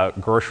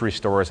grocery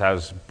stores.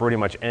 Has pretty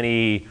much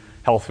any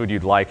health food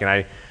you'd like. And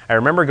I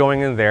remember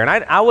going in there, and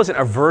I wasn't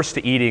averse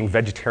to eating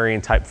vegetarian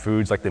type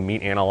foods like the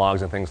meat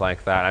analogs and things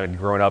like that. I had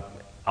grown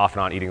up off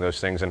and on eating those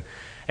things.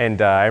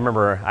 And I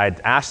remember I'd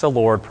asked the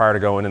Lord prior to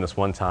going in this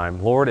one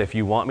time, Lord, if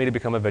you want me to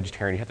become a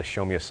vegetarian, you have to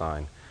show me a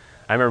sign.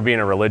 I remember being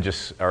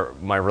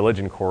my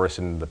religion course,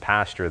 and the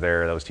pastor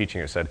there that was teaching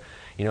it said,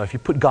 if you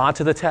put God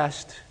to the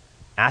test,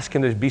 ask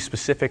him to be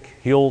specific,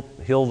 he'll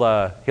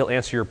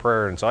answer your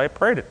prayer. And so I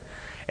prayed it.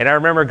 And I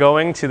remember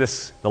going to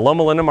the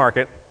Loma Linda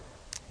Market,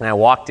 and I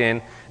walked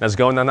in, and I was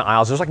going down the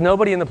aisles. There was like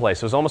nobody in the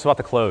place. It was almost about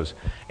to close.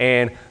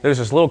 And there's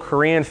this little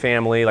Korean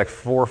family, like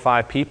 4 or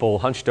 5 people,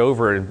 hunched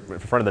over in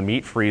front of the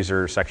meat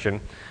freezer section.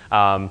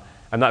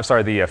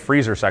 The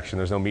freezer section.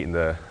 There's no meat in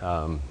the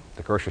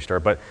grocery store.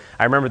 But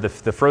I remember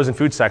the frozen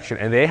food section,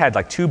 and they had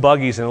like 2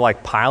 buggies, and they're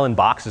like piling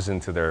boxes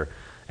into their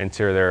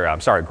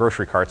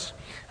grocery carts.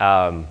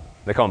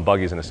 They call them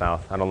buggies in the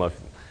South. I don't know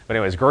but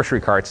anyways,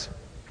 grocery carts.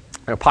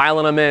 They're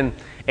piling them in,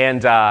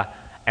 and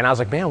I was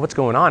like, man, what's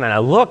going on? And I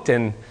looked,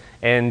 and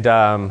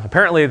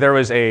apparently there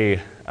was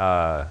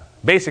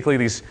basically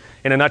these,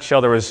 in a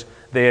nutshell,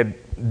 they had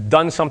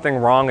done something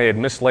wrong. They had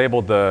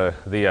mislabeled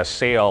the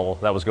sale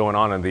that was going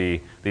on in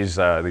these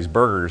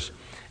burgers,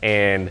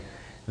 and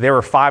they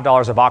were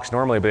 $5 a box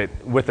normally, but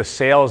with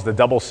the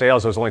double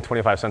sales, it was only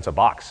 25 cents a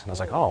box. And I was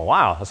like, oh,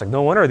 wow. I was like,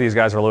 no wonder these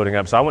guys are loading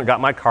up. So I went and got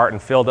my cart and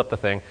filled up the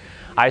thing.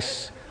 I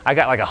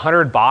got like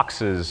 100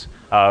 boxes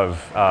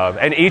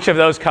and each of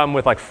those come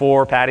with like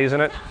 4 patties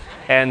in it.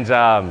 And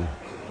I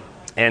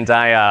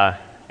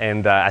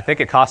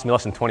think it cost me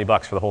less than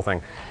 $20 for the whole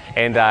thing.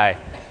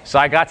 So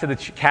I got to the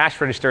cash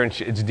register,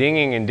 and it's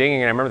dinging and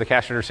dinging. And I remember the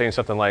cash register saying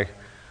something like,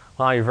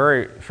 Wow, you're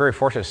very, very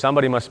fortunate.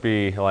 Somebody must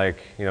be like,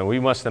 we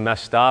must have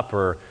messed up,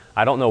 or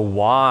I don't know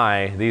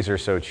why these are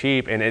so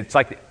cheap. And it's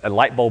like a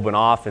light bulb went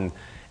off, and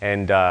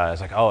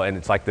it's like, oh, and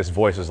it's like this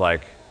voice is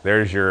like,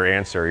 there's your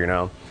answer,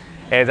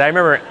 And I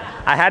remember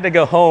I had to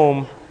go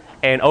home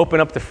and open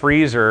up the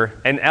freezer.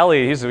 And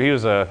Ellie, he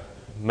was a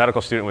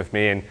medical student with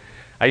me, and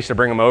I used to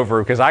bring him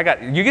over because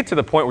you get to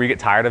the point where you get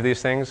tired of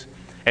these things.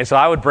 And so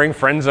I would bring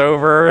friends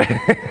over.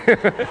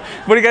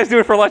 What are you guys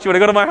doing for lunch? You want to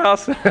go to my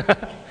house?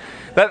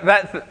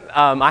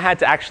 I had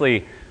to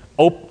actually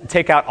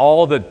take out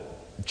all the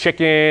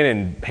chicken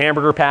and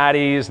hamburger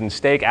patties and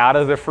steak out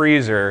of the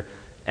freezer,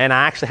 and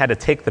I actually had to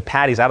take the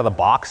patties out of the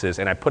boxes,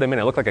 and I put them in.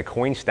 It looked like a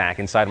coin stack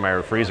inside of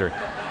my freezer.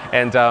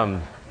 And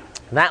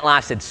that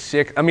lasted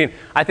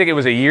I think it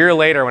was a year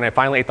later when I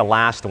finally ate the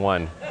last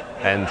one.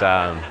 And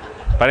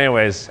but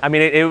anyways,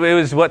 it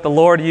was what the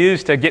Lord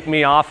used to get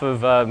me off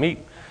of meat.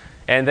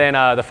 And then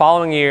the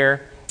following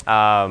year,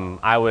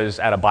 I was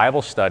at a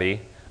Bible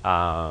study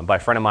by a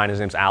friend of mine. His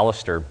name's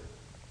Alistair.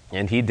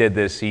 And he did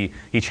this. He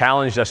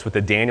challenged us with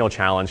the Daniel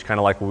challenge, kind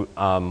of like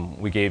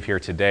we gave here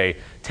today.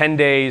 10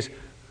 days,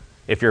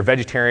 if you're a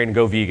vegetarian,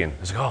 go vegan. I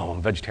was like, oh, I'm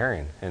a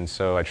vegetarian. And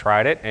so I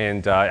tried it,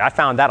 and I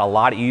found that a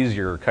lot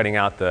easier, cutting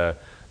out the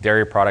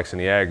dairy products and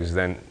the eggs,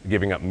 than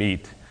giving up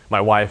meat.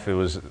 My wife, it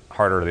was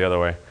harder the other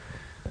way.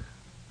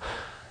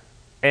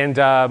 And,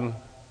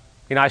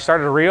 I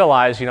started to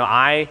realize,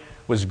 I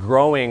was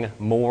growing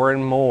more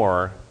and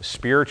more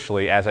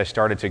spiritually as I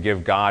started to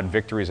give God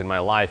victories in my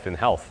life and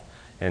health.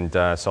 And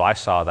so I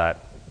saw that.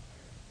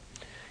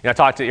 I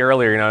talked to you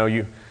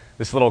earlier,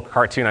 this little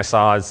cartoon I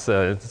saw,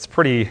 it's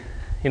pretty,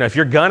 if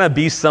you're going to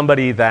be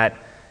somebody that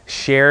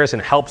shares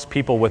and helps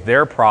people with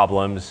their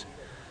problems,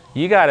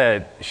 you got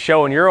to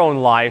show in your own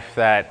life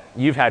that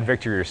you've had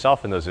victory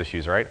yourself in those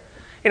issues, right?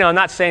 I'm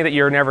not saying that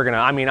you're never going to,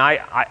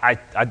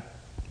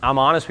 I'm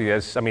honest with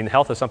you.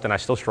 Health is something I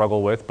still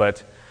struggle with,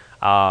 but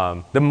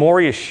the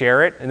more you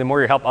share it and the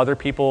more you help other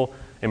people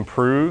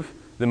improve,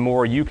 the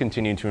more you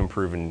continue to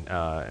improve. And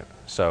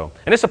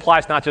this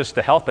applies not just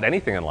to health, but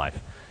anything in life.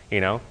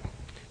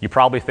 You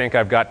probably think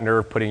I've got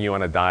nerve putting you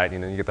on a diet.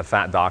 You get the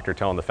fat doctor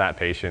telling the fat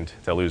patient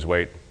to lose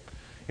weight,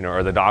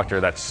 or the doctor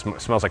that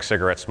smells like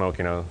cigarette smoke,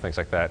 things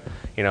like that.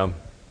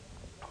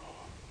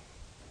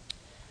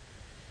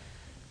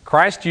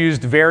 Christ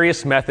used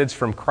various methods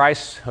from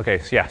Christ's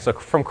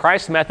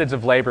methods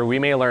of labor, we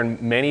may learn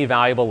many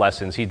valuable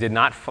lessons. He did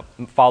not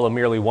follow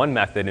merely one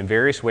method. In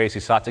various ways,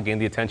 he sought to gain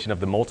the attention of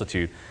the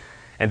multitude.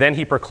 And then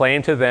he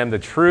proclaimed to them the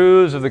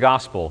truths of the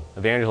gospel,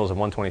 Evangelism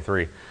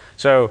 1:23.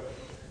 So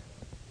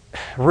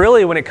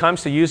really, when it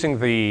comes to using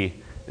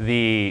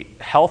the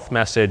health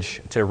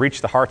message to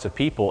reach the hearts of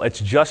people, it's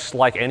just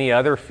like any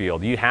other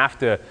field. You have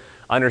to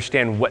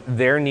understand what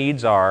their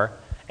needs are,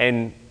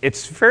 and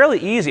it's fairly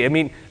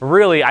easy.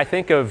 Really, I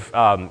think of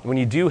when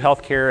you do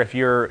healthcare, if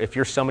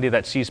you're somebody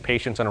that sees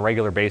patients on a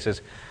regular basis,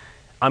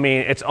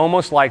 it's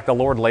almost like the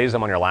Lord lays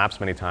them on your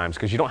laps many times,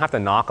 because you don't have to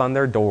knock on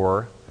their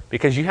door,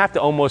 because you have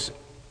to almost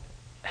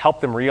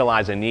help them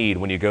realize a need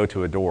when you go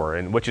to a door,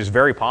 and which is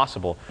very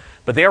possible.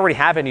 But they already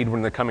have a need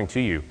when they're coming to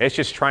you. It's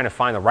just trying to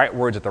find the right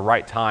words at the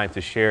right time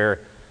to share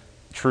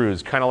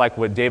truths. Kind of like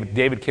what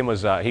David Kim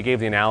was, he gave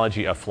the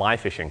analogy of fly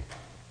fishing.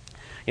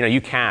 You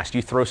cast,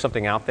 you throw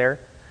something out there,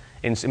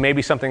 and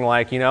maybe something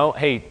like,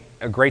 hey,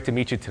 great to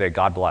meet you today,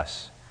 God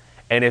bless.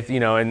 And if,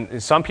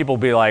 and some people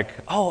will be like,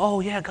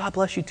 oh yeah, God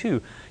bless you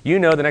too. The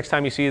next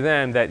time you see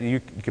them that you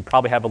could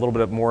probably have a little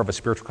bit more of a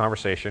spiritual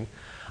conversation.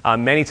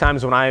 Many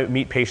times when I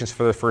meet patients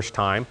for the first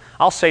time,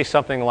 I'll say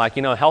something like,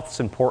 health is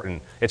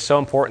important. It's so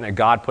important that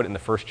God put it in the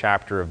first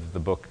chapter of the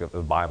book of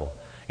the Bible.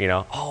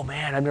 Oh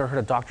man, I've never heard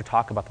a doctor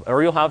talk about that.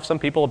 Or you'll have some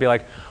people will be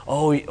like,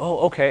 oh,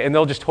 okay, and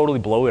they'll just totally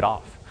blow it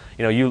off.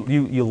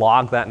 You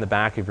log that in the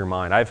back of your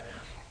mind.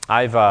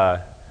 I've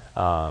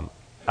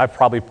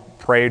probably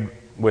prayed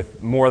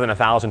with more than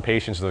 1,000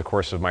 patients in the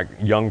course of my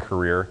young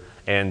career,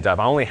 and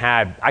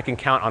I can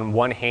count on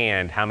one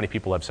hand how many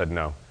people have said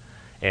no.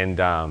 And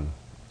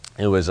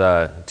it was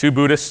 2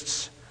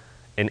 Buddhists,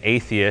 an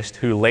atheist,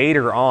 who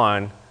later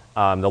on,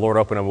 the Lord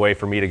opened a way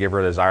for me to give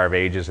her the Desire of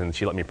Ages, and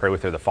she let me pray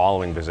with her the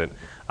following visit.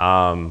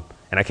 And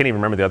I can't even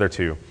remember the other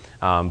 2.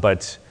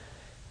 But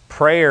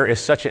prayer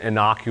is such an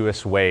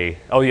innocuous way.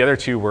 Oh, the other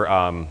 2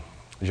 were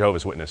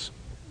Jehovah's Witness.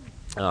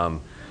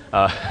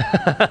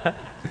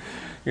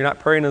 You're not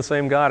praying to the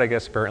same God, I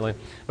guess, apparently.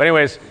 But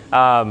anyways,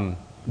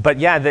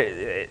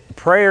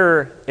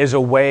 prayer is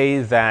a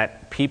way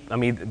that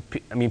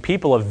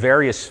people of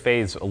various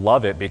faiths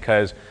love it,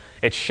 because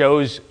it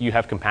shows you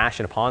have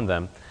compassion upon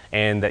them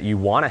and that you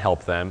want to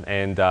help them.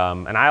 And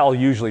I'll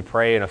usually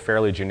pray in a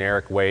fairly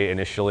generic way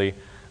initially,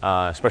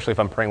 especially if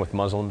I'm praying with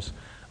Muslims.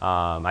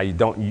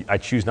 I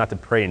choose not to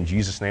pray in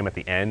Jesus' name at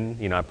the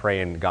end. I pray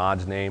in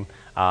God's name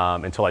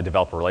until I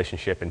develop a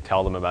relationship and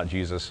tell them about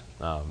Jesus.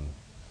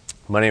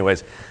 But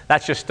anyways,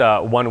 that's just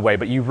one way.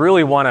 But you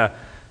really want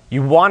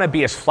to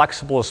be as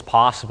flexible as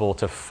possible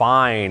to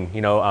find,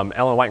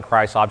 Ellen White in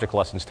Christ's Object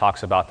Lessons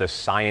talks about the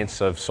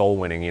science of soul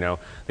winning,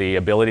 the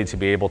ability to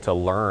be able to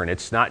learn.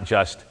 It's not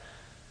just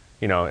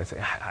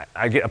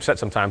I get upset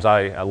sometimes.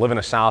 I live in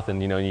the South,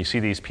 and you see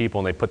these people,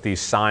 and they put these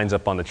signs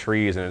up on the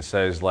trees, and it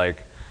says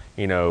like,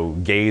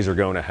 gays are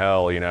going to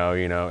hell,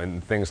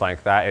 and things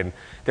like that. And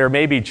there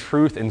may be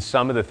truth in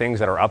some of the things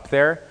that are up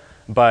there,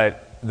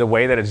 but the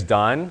way that it's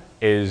done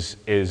is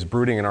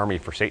brooding an army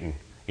for Satan,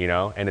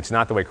 and it's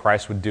not the way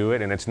Christ would do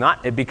it, and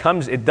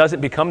it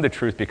doesn't become the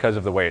truth because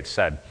of the way it's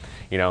said,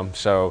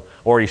 So,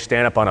 or you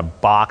stand up on a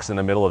box in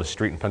the middle of the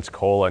street in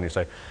Pensacola, and you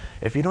say,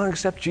 if you don't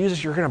accept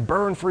Jesus, you're going to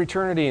burn for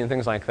eternity, and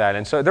things like that.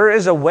 And so there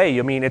is a way.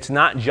 It's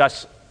not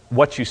just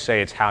what you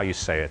say, it's how you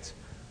say it.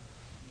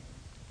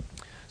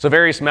 So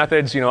various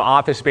methods,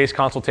 office-based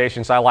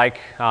consultations I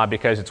like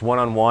because it's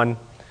one-on-one.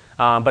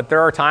 But there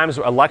are times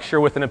a lecture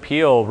with an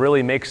appeal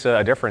really makes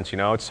a difference.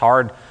 It's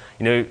hard.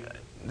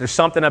 There's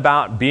something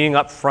about being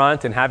up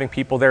front and having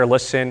people there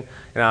listen.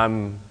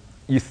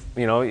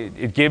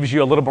 It gives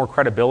you a little more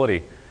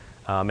credibility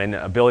and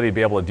ability to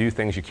be able to do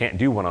things you can't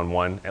do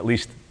one-on-one, at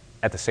least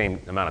at the same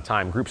amount of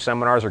time. Group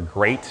seminars are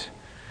great.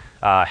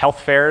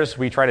 Health fairs,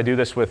 we try to do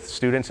this with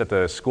students at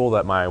the school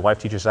that my wife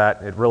teaches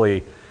at. It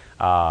really,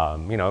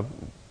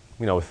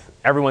 if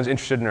everyone's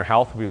interested in their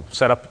health, we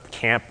set up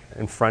camp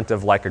in front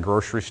of like a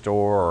grocery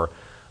store or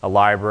a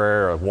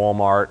library or a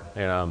Walmart,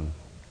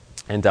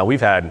 and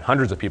we've had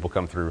hundreds of people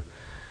come through.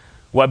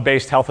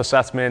 Web-based health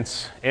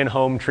assessments,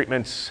 in-home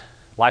treatments,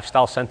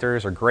 lifestyle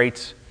centers are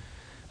great.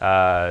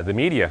 The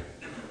media,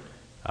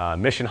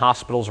 mission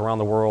hospitals around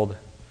the world,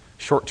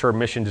 short-term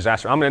mission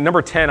disaster.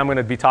 Number 10, I'm going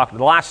to be talking,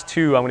 the last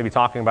two I'm going to be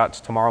talking about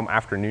tomorrow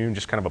afternoon,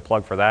 just kind of a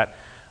plug for that,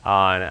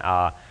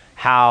 on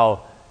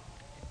how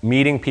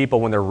meeting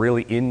people when they're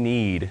really in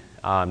need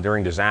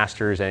during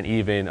disasters and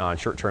even on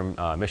short-term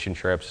mission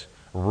trips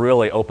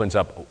really opens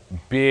up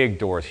big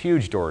doors,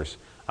 huge doors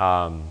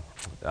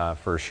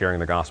for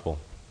sharing the gospel.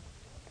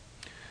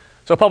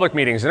 So public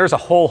meetings, and there's a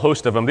whole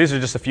host of them. These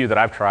are just a few that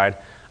I've tried.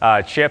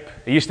 CHIP,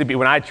 it used to be,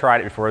 when I tried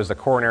it before, it was the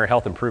Coronary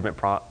Health Improvement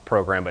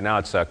Program, but now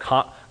it's a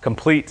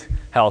complete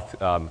health.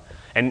 And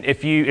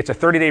it's a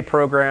 30-day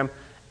program,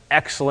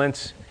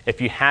 excellent.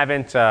 If you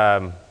haven't,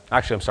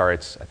 actually, I'm sorry, I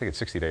think it's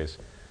 60 days.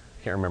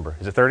 I can't remember.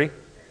 Is it 30?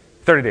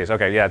 30 days.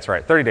 Okay, yeah, that's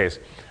right. 30 days.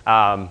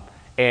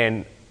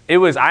 And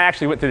I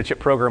actually went through the CHIP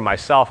program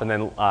myself and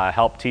then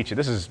helped teach it.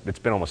 It's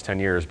been almost 10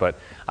 years, but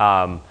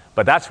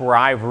that's where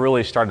I've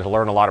really started to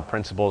learn a lot of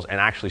principles and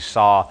actually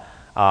saw,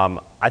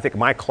 I think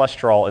my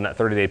cholesterol in that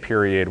 30-day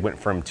period went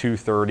from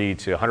 230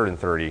 to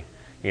 130,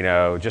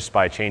 just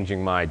by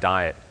changing my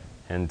diet.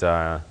 And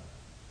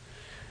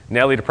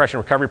Nelly Depression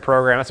Recovery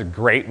Program, that's a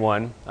great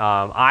one.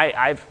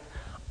 I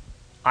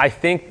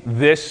think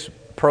this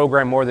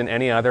program, more than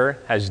any other,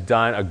 has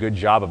done a good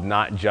job of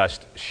not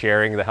just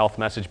sharing the health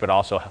message, but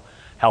also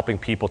helping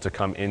people to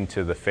come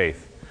into the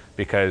faith.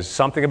 Because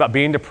something about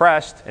being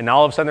depressed, and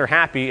all of a sudden they're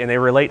happy, and they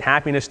relate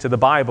happiness to the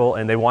Bible,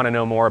 and they want to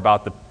know more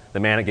about the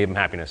man that gave them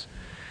happiness.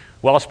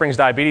 Wellsprings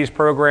Diabetes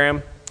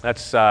Program,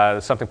 that's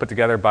something put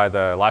together by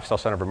the Lifestyle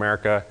Center of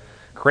America.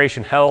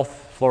 Creation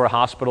Health, Florida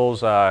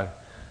Hospitals, their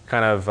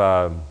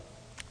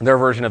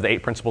version of the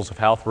 8 Principles of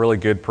Health, really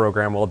good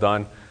program, well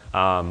done.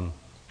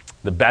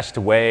 The Best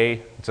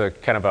Way, it's a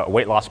kind of a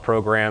weight loss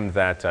program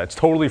that it's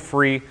totally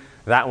free.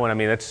 That one,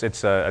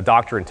 it's a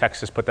doctor in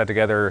Texas put that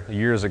together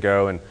years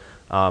ago, and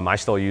I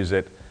still use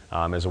it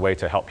as a way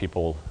to help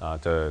people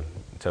to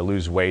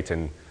lose weight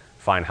and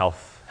find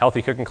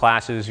healthy cooking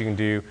classes you can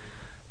do,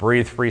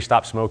 breathe free,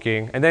 stop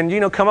smoking, and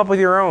then come up with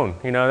your own.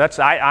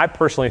 I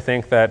personally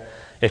think that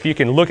if you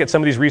can look at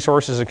some of these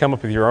resources and come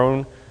up with your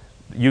own,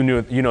 you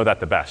know that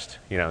the best.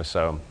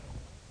 So.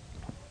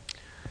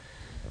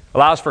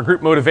 Allows for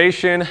group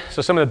motivation.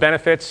 So some of the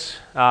benefits,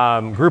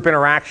 group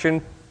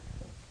interaction.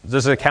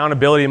 There's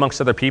accountability amongst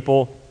other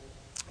people.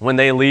 When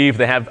they leave,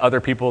 they have other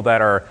people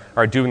that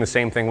are doing the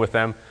same thing with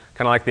them.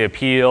 Kind of like the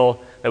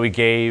appeal that we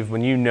gave.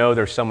 When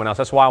there's someone else.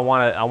 That's why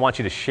I want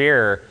you to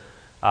share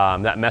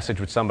that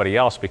message with somebody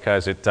else,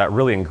 because it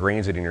really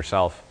ingrains it in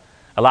yourself.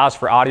 Allows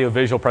for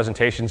audio-visual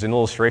presentations and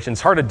illustrations.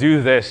 It's hard to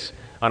do this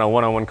on a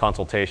one-on-one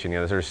consultation.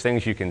 There's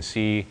things you can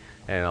see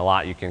and a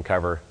lot you can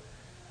cover.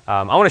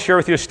 I want to share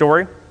with you a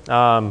story.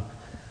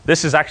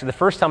 This is actually the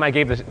first time I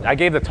gave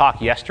the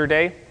talk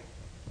yesterday.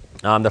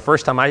 The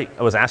first time I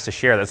was asked to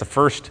share. That's the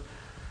first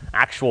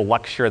actual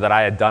lecture that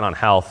I had done on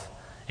health.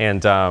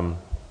 And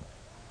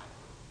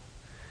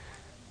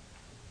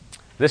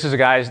this is a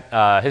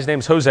guy, his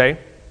name's Jose,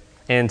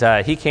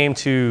 and he came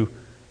to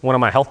one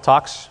of my health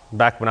talks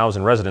back when I was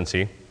in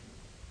residency.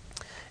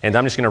 And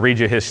I'm just going to read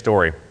you his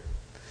story.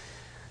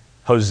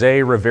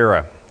 Jose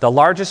Rivera. The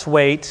largest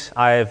weight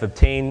I've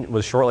obtained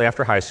was shortly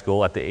after high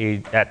school at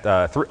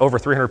over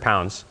 300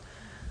 pounds.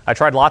 I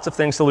tried lots of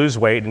things to lose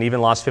weight and even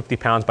lost 50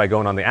 pounds by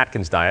going on the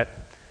Atkins diet.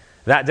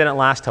 That didn't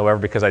last, however,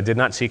 because I did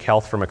not seek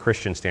health from a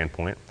Christian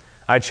standpoint.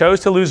 I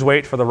chose to lose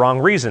weight for the wrong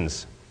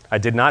reasons. I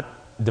did not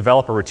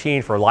develop a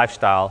routine for a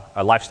lifestyle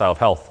of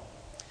health,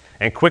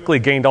 and quickly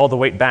gained all the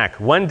weight back.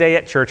 One day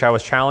at church, I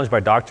was challenged by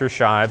Dr.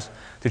 Shives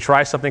to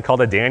try something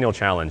called a Daniel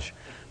challenge.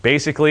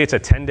 Basically, it's a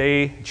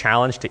 10-day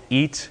challenge to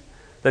eat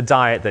the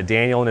diet that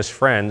Daniel and his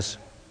friends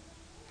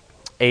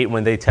ate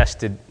when they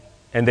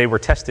were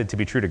tested to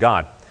be true to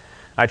God.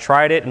 I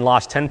tried it and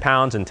lost 10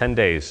 pounds in 10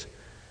 days.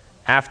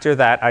 After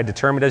that, I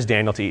determined as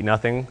Daniel to eat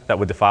nothing that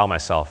would defile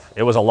myself.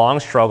 It was a long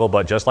struggle,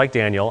 but just like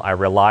Daniel, I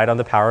relied on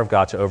the power of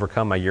God to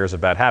overcome my years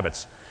of bad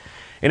habits.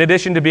 In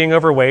addition to being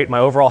overweight, my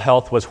overall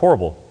health was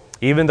horrible.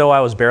 Even though I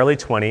was barely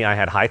 20, I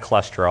had high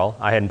cholesterol.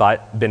 I had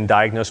been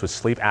diagnosed with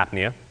sleep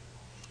apnea.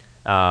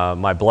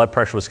 My blood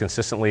pressure was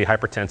consistently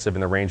hypertensive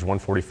in the range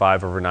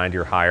 145/90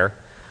 or higher.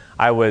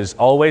 I was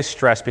always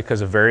stressed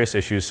because of various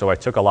issues, so I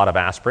took a lot of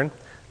aspirin.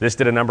 This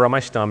did a number on my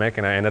stomach,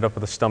 and I ended up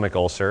with a stomach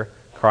ulcer,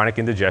 chronic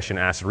indigestion,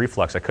 acid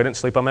reflux. I couldn't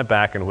sleep on my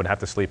back and would have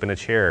to sleep in a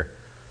chair.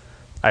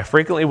 I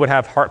frequently would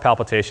have heart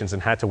palpitations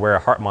and had to wear a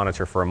heart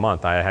monitor for a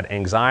month. I had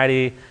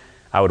anxiety.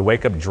 I would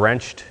wake up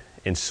drenched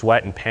in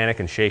sweat and panic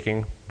and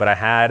shaking, but I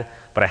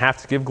have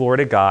to give glory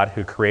to God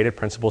who created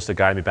principles to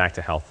guide me back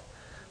to health.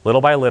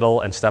 Little by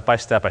little and step by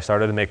step, I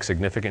started to make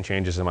significant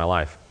changes in my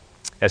life.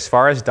 As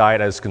far as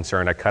diet is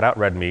concerned, I cut out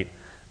red meat,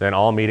 then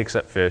all meat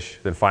except fish,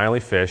 then finally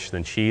fish,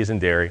 then cheese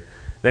and dairy,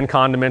 then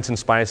condiments and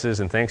spices,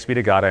 and thanks be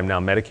to God, I am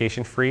now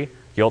medication-free,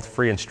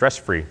 guilt-free, and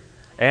stress-free,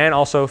 and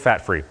also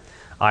fat-free.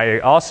 I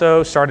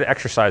also started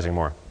exercising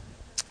more,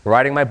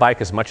 riding my bike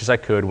as much as I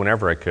could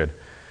whenever I could.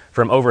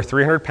 From over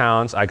 300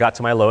 pounds, I got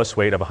to my lowest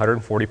weight of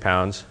 140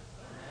 pounds.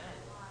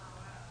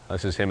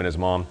 This is him and his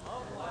mom.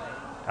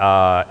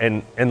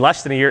 In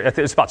less than a year,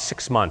 it's about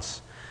 6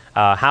 months.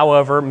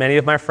 However, many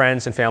of my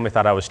friends and family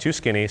thought I was too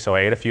skinny, so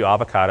I ate a few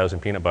avocados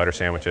and peanut butter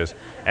sandwiches,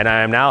 and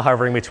I am now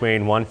hovering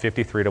between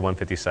 153 to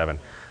 157.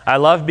 I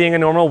love being a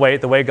normal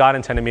weight, the way God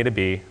intended me to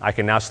be. I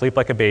can now sleep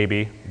like a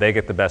baby. They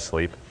get the best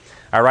sleep.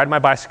 I ride my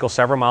bicycle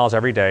several miles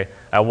every day.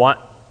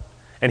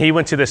 And he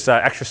went to this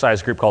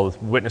exercise group called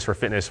Witness for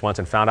Fitness once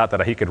and found out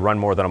that he could run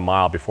more than a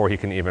mile before he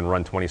can even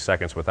run 20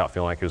 seconds without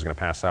feeling like he was going to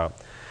pass out.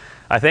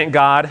 I thank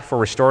God for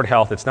restored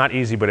health. It's not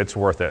easy, but it's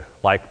worth it.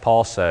 Like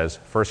Paul says,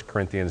 1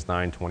 Corinthians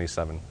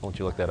 9:27. Won't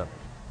you look that up?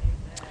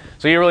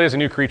 So he really is a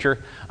new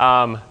creature.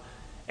 I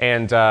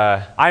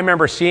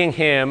remember seeing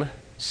him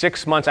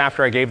 6 months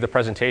after I gave the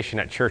presentation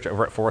at church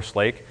over at Forest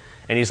Lake.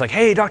 And he's like,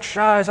 "Hey, Dr.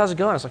 Shives, how's it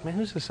going?" I was like, "Man,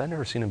 who's this? I've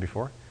never seen him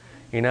before."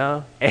 You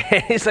know?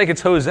 And he's like,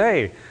 "It's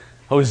Jose."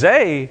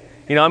 Jose?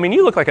 You know, I mean,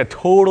 you look like a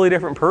totally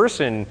different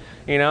person.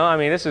 You know, I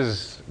mean, this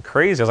is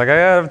crazy. I was like,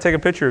 "I gotta take a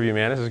picture of you,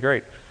 man. This is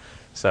great."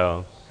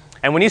 So,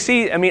 and when you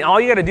see, I mean, all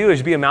you got to do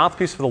is be a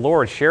mouthpiece for the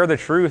Lord, share the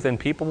truth, and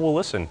people will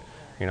listen,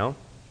 you know.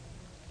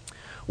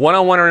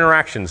 One-on-one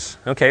interactions.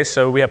 Okay,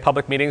 so we have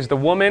public meetings. The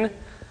woman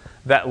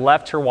that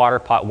left her water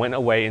pot went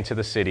away into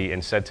the city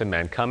and said to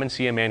men, "Come and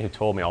see a man who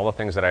told me all the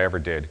things that I ever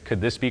did.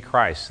 Could this be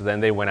Christ?" So then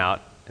they went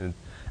out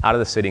of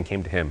the city and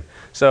came to him.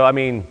 So, I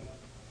mean,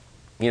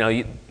 you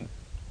know,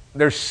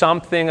 there's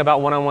something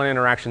about one-on-one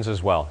interactions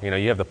as well. You know,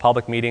 you have the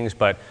public meetings,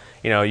 but,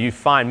 you know, you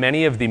find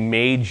many of the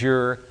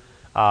major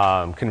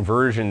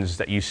conversions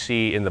that you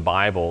see in the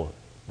Bible,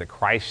 that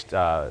Christ's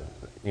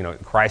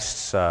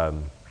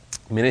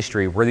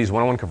ministry were these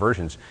one-on-one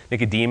conversions.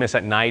 Nicodemus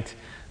at night,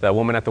 the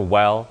woman at the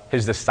well,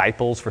 his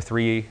disciples for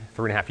three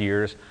and a half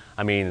years.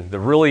 I mean, I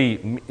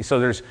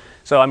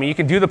mean, you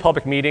can do the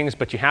public meetings,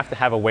 but you have to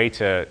have a way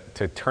to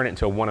turn it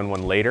into a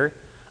one-on-one later,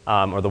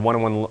 or the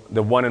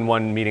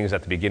one-on-one meetings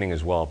at the beginning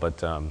as well. But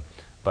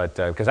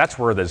because that's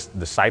where the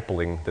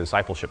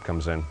discipleship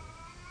comes in.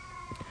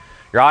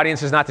 Your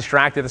audience is not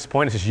distracted at this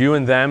point. It's just you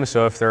and them.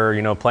 So if they're,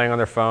 you know, playing on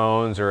their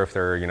phones or if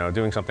they're, you know,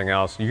 doing something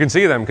else, you can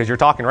see them because you're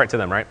talking right to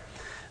them, right?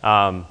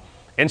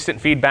 Instant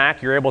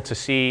feedback. You're able to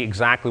see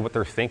exactly what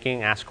they're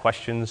thinking, ask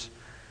questions,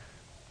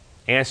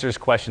 answers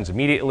questions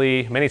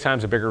immediately, many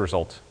times a bigger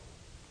result.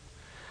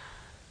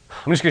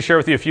 I'm just going to share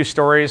with you a few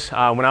stories.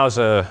 When I was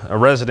a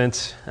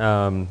resident,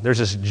 there's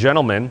this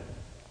gentleman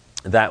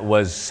that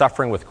was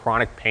suffering with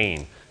chronic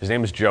pain. His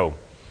name is Joe,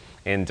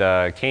 and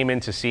came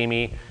in to see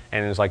me.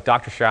 And it was like,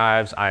 "Dr.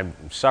 Shives, I'm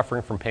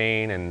suffering from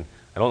pain and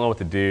I don't know what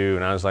to do."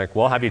 And I was like,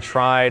 "Well, have you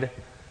tried?"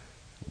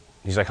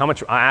 He's like, "How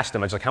much?" I asked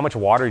him, I was like, "How much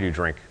water do you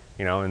drink?"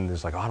 You know, and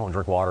he's like, "Oh, I don't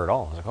drink water at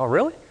all." I was like, "Oh,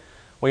 really?"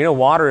 Well, you know,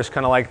 water is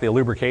kind of like the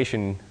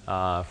lubrication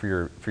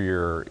for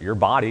your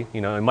body. You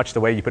know, in much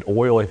the way you put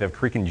oil if you have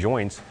creaking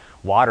joints,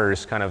 water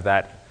is kind of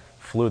that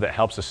fluid that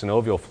helps the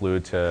synovial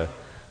fluid to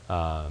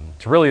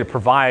really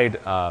provide,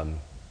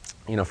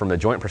 you know, from the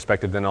joint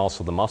perspective, then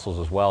also the muscles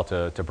as well,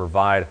 to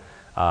provide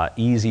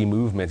easy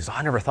movement. He's like,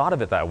 "I never thought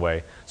of it that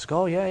way." It's like,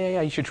 "Oh,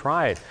 yeah, you should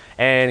try it."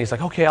 And he's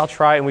like, "Okay, I'll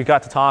try it." And we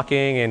got to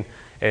talking,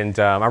 and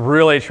I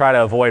really try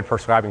to avoid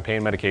prescribing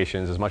pain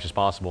medications as much as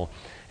possible.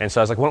 And so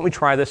I was like, "Why don't we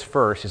try this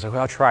first?" He's like,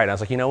 "Well, I'll try it." And I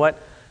was like, "You know what?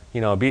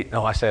 You know,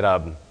 I said,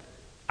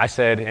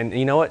 and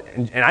you know what?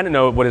 And I didn't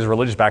know what his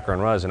religious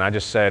background was, and I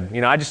just said,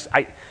 you know,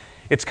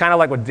 it's kind of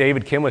like what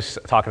David Kim was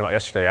talking about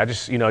yesterday.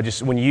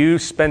 Just when you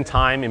spend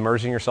time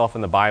immersing yourself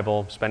in the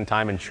Bible, spend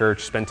time in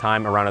church, spend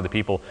time around other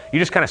people, you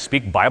just kind of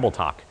speak Bible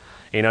talk.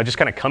 You know, it just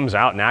kind of comes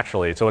out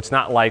naturally. So it's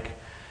not like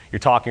you're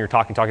talking.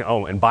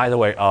 Oh, and by the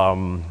way,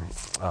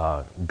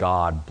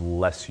 God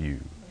bless you.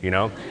 You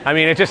know, I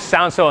mean, it just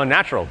sounds so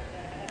unnatural.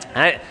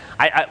 I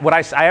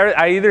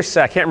either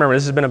said, I can't remember.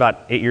 This has been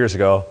about 8 years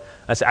ago.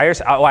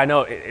 I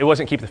know it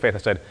wasn't keep the faith. I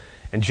said,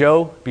 and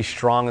Joe, be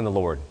strong in the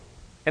Lord.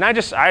 And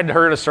I'd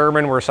heard a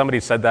sermon where somebody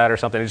said that or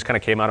something. It just kind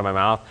of came out of my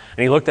mouth.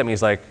 And he looked at me,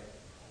 he's like,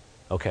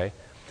 okay.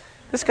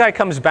 This guy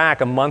comes back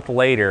a month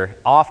later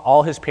off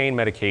all his pain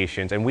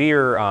medications, and we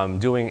are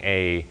doing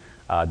a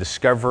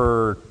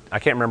Discover, I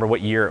can't remember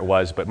what year it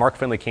was, but Mark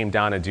Finley came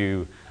down to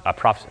do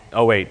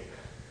Discovery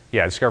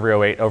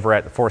 08 over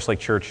at the Forest Lake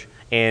Church.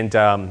 And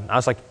I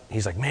was like,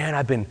 he's like, man,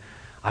 I've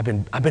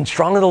been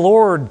strong in the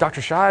Lord,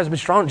 Dr. Shives. I've been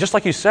strong, just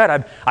like you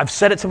said. I've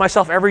said it to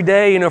myself every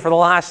day, for the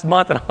last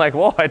month. And I'm like,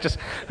 whoa, I just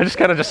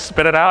kind of just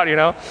spit it out,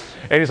 And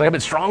he's like, I've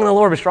been strong in the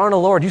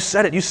Lord, You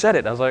said it.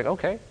 And I was like,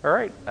 okay, all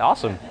right,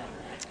 awesome.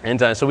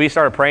 And so we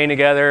started praying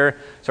together,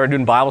 started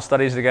doing Bible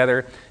studies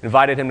together,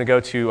 invited him to go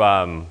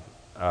to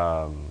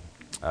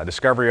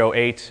Discovery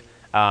 08.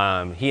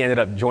 He ended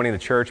up joining the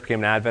church, became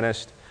an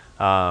Adventist.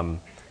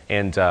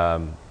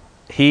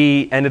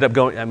 He ended up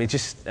going,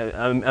 just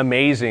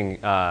amazing,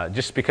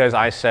 just because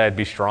I said,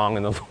 be strong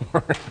in the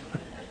Lord.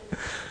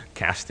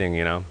 Casting,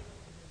 And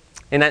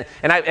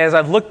as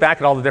I've looked back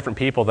at all the different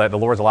people that the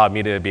Lord's allowed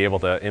me to be able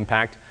to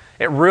impact,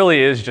 it really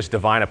is just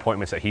divine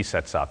appointments that he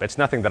sets up. It's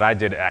nothing that I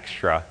did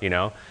extra,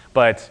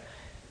 but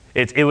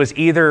it was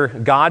either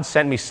God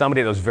sent me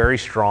somebody that was very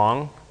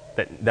strong,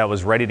 that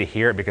was ready to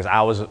hear it because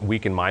I was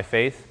weak in my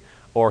faith,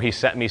 or he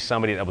sent me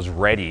somebody that was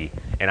ready,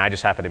 and I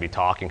just happened to be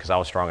talking because I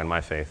was strong in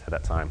my faith at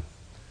that time.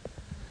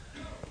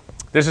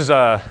 This is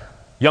a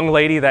young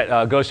lady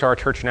that goes to our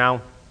church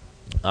now,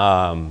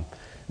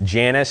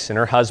 Janice and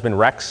her husband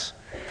Rex.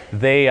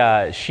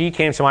 She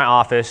came to my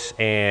office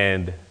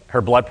and her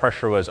blood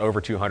pressure was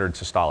over 200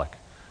 systolic.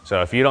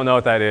 So if you don't know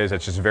what that is,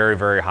 it's just very,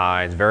 very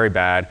high. It's very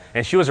bad.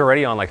 And she was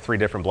already on like 3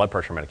 different blood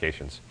pressure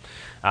medications.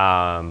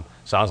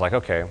 So I was like,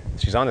 okay,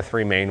 she's on the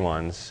 3 main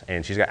ones,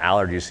 and she's got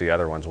allergies to the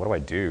other ones. What do I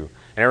do?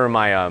 And I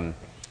remember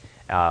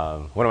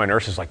one of my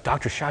nurses was like,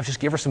 Dr. Shives,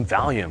 just give her some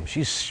Valium.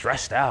 She's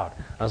stressed out.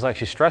 I was like,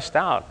 she's stressed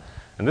out.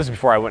 And this is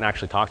before I went and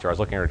actually talked to her. I was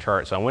looking at her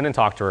chart. So I went and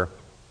talked to her,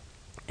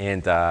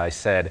 and I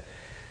said,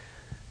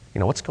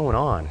 what's going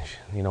on?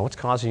 What's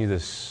causing you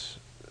this?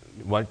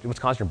 What's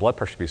causing your blood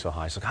pressure to be so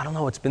high? She's like, I don't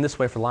know. It's been this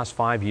way for the last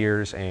 5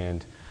 years.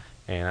 And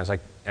I was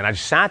like, and I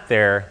just sat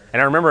there,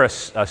 and I remember a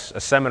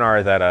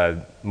seminar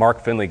that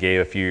Mark Finley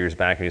gave a few years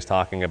back, and he was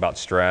talking about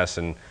stress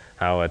and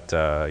how it,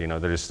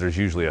 there's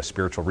usually a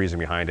spiritual reason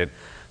behind it.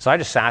 So I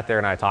just sat there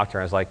and I talked to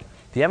her. I was like, do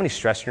you have any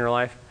stress in your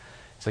life?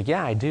 She's like,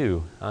 yeah, I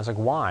do. I was like,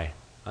 why?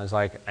 I was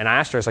like, and I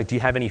asked her, I was like, do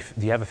you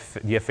have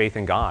faith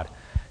in God?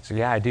 She said,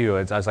 yeah, I do.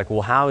 I was like,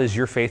 well, how is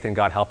your faith in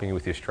God helping you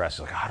with your stress?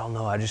 She's like, I don't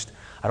know. I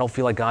don't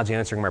feel like God's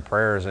answering my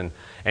prayers. And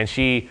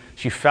she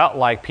felt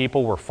like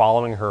people were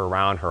following her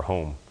around her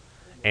home,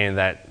 and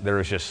that there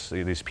was just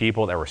these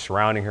people that were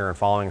surrounding her and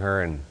following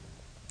her. And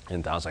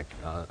I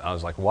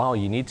was like, wow,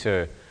 you need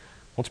to,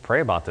 let's pray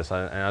about this.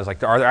 And I was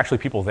like, are there actually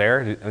people there?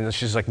 And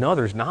she's like, no,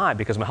 there's not,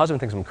 because my husband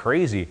thinks I'm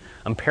crazy.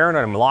 I'm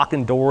paranoid. I'm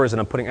locking doors and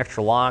I'm putting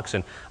extra locks,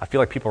 and I feel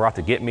like people are out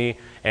to get me.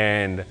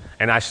 And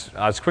I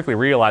was quickly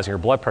realizing her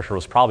blood pressure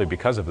was probably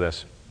because of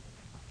this,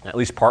 at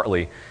least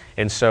partly.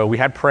 And so we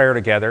had prayer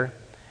together,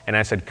 and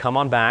I said, come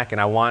on back, and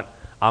I'm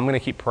going to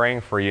keep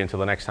praying for you until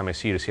the next time I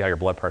see you to see how your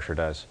blood pressure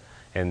does.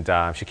 And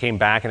she came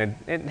back, and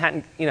it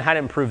hadn't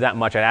improved that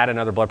much. I added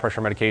another blood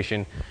pressure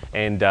medication,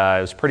 and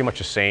it was pretty much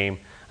the same.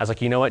 I was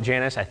like, you know what,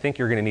 Janice, I think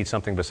you're going to need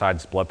something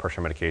besides blood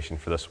pressure medication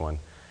for this one.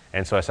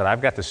 And so I said,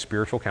 I've got this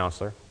spiritual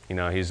counselor.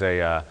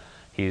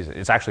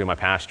 It's actually my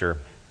pastor,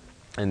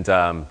 and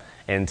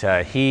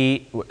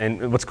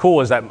what's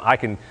cool is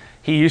that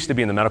he used to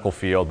be in the medical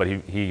field, but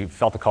he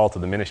felt the call to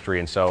the ministry,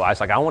 and so I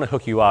was like, I want to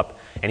hook you up.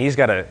 And he's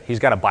got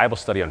a Bible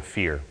study on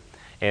fear,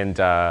 and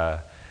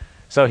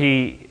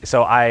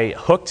so I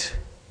hooked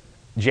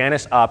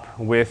Janice up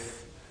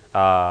with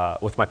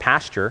my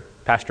pastor,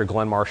 Pastor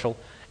Glenn Marshall,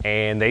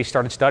 and they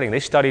started studying. They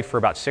studied for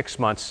about 6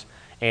 months,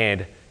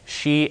 and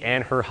she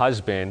and her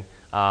husband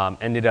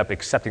ended up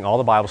accepting all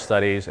the Bible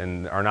studies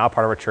and are now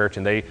part of our church.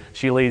 And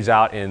she leads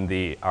out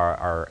in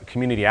our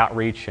community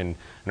outreach, and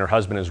her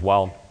husband as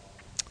well.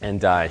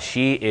 And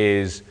she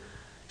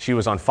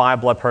was on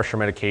 5 blood pressure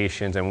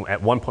medications, and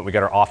at one point we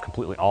got her off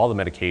completely all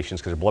the medications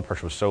because her blood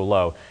pressure was so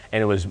low.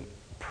 And it was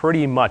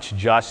pretty much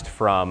just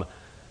from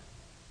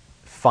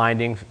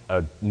finding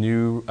a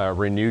new,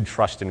 renewed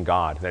trust in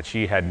God that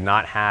she had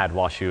not had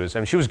while she was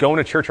going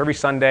to church every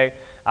Sunday,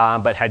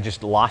 but had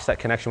just lost that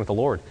connection with the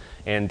Lord.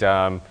 And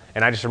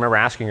I just remember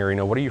asking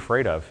her, what are you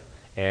afraid of?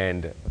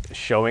 And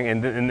showing,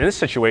 and in this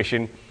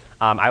situation,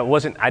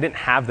 I didn't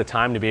have the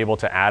time to be able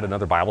to add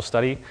another Bible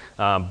study,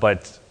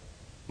 but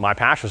my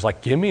pastor was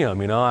like, give me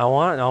them, I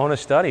want to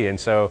study. And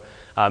so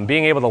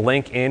being able to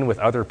link in with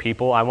other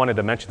people, I wanted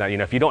to mention that,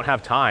 if you don't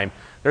have time,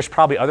 there's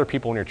probably other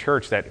people in your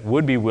church that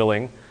would be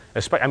willing.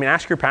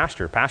 Ask your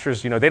pastor.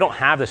 Pastors, they don't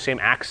have the same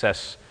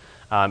access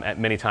at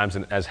many times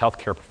as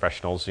healthcare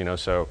professionals,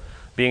 so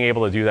being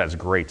able to do that is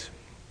great.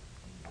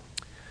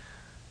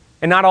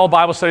 And not all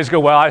Bible studies go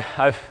well.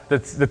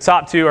 The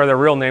top two are their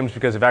real names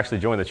because they've actually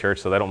joined the church,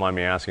 so they don't mind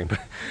me asking.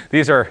 But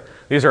these are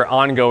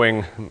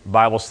ongoing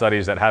Bible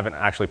studies that haven't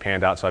actually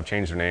panned out, so I've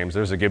changed their names.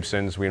 There's the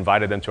Gibsons. We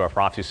invited them to our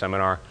prophecy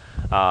seminar,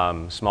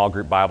 small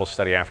group Bible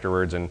study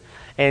afterwards, and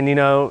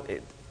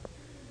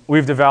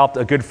we've developed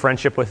a good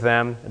friendship with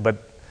them.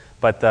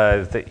 But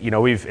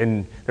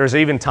there's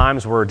even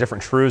times where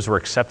different truths were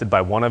accepted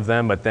by one of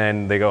them, but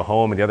then they go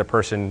home and the other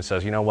person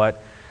says, you know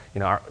what?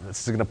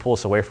 This is going to pull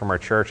us away from our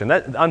church. And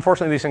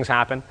unfortunately, these things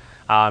happen.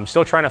 I'm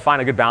still trying to find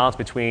a good balance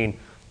between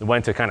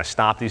when to kind of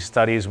stop these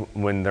studies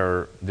when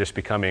they're just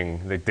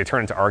becoming, they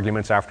turn into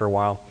arguments after a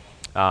while.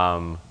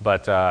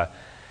 But I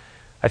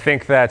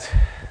think that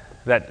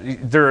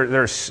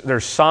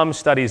there's some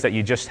studies that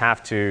you just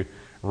have to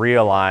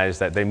realize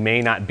that they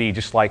may not be,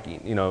 just like,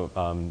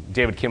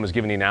 David Kim was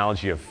giving the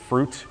analogy of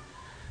fruit.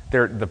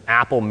 The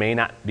apple may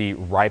not be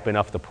ripe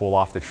enough to pull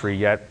off the tree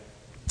yet.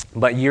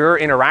 But your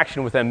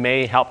interaction with them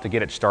may help to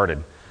get it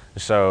started.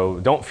 So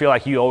don't feel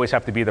like you always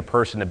have to be the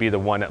person to be the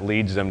one that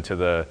leads them to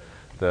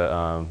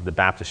the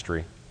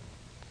baptistry.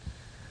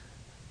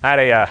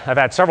 I've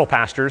had several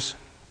pastors.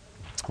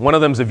 One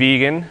of them's a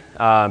vegan,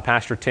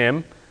 Pastor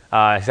Tim.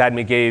 He's had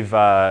me he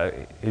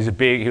was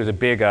a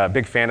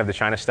big fan of the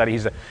China study.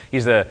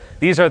 These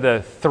are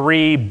the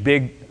three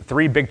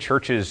big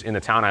churches in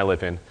the town I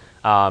live in,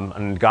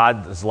 and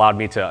God has allowed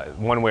me to,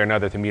 one way or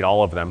another, to meet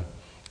all of them.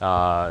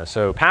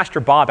 So Pastor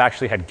Bob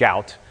actually had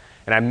gout,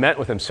 and I met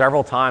with him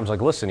several times. Like,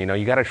 listen,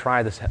 you got to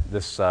try this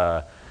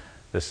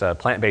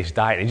plant-based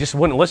diet. And he just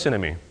wouldn't listen to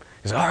me.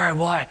 He's like, all right,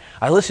 well,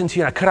 I listened to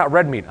you and I cut out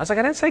red meat. I was like,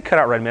 I didn't say cut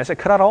out red meat. I said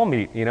cut out all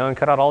meat, and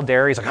cut out all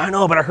dairy. He's like, I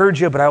know, but I heard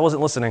you, but I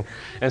wasn't listening.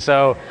 And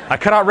so I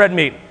cut out red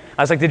meat.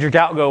 I was like, did your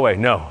gout go away?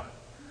 No.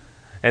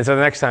 And so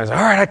the next time he's like,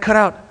 all right, I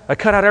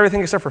cut out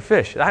everything except for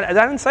fish. I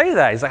didn't say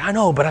that. He's like, I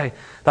know, but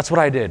that's what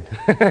I did.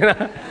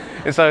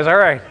 And so I was all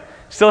right.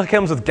 Still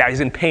comes with gout. He's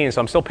in pain, so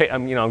I'm still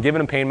I'm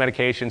giving him pain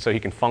medication so he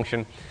can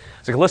function.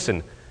 It's like,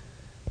 listen,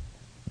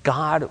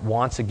 God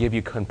wants to give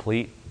you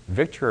complete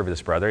victory over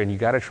this, brother, and you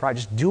got to try.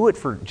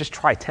 Just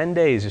try 10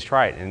 days. Just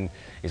try it. And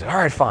he's like, all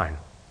right, fine.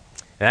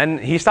 And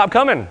he stopped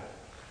coming.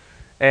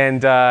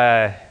 And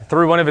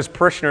through one of his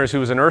parishioners, who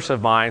was a nurse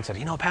of mine, said,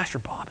 Pastor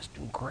Bob is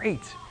doing great.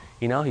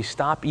 He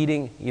stopped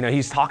eating.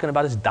 He's talking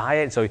about his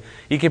diet. So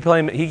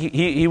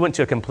he went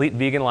to a complete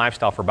vegan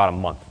lifestyle for about a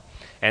month,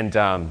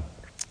 and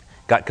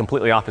got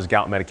completely off his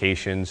gout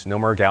medications. No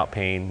more gout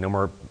pain. No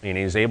more. And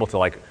he was able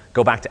to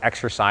go back to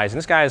exercise. And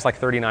this guy is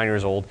 39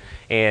 years old,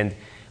 and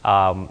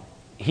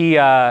he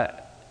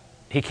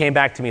came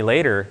back to me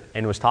later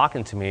and was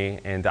talking to me.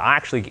 And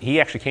he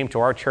actually came to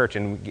our church,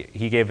 and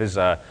he gave his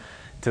to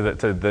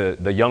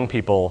the young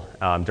people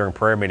during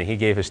prayer meeting. He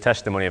gave his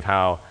testimony of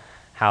how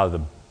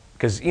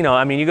because you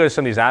go to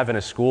some of these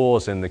Adventist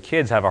schools and the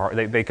kids have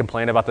they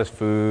complain about this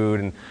food,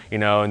 and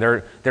and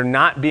they're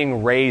not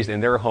being raised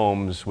in their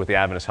homes with the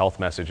Adventist health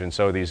message. And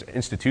so these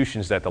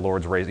institutions that the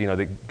Lord's raised,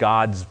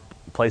 God's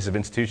place of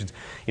institutions,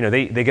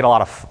 they get a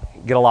lot of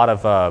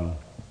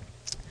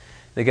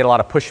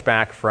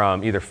pushback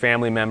from either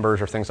family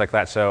members or things like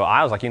that. So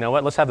I was like,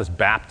 let's have this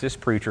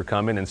Baptist preacher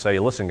come in and say,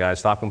 listen, guys,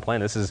 stop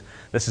complaining.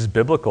 This is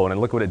biblical, and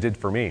look what it did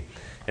for me.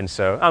 And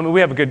so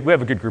we have a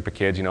good group of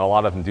kids. A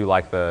lot of them do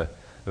like the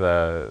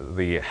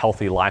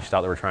healthy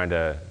lifestyle that we're trying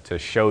to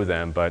show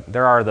them, but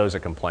there are those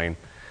that complain.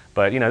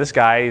 But this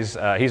guy he's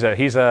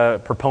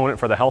a proponent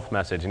for the health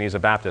message, and he's a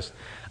Baptist.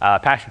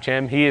 Pastor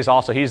Tim, he's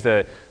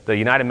the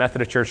United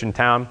Methodist Church in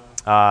town.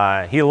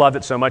 He loved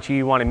it so much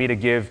he wanted me to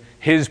give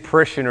his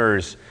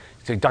parishioners,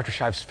 say, Dr.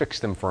 Shives, fix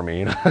them for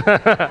me.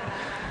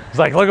 It's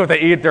like, look at what they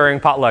eat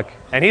during potluck.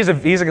 And he's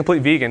a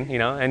complete vegan,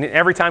 and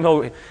every time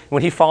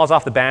when he falls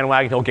off the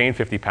bandwagon, he'll gain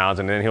 50 pounds,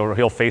 and then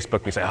he'll Facebook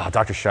me and say,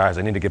 Dr. Shives,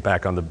 I need to get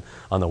back on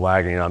the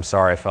wagon. I'm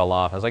sorry I fell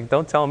off. I was like,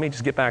 don't tell me,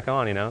 just get back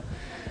on,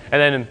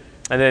 And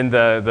then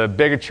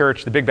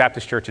the big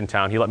Baptist church in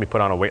town, he let me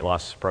put on a weight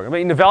loss program.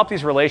 You develop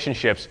these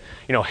relationships.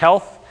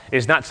 Health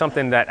is not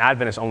something that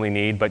Adventists only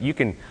need, but you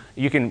can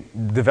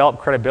develop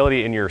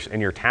credibility in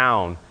your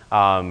town.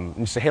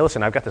 And say, hey,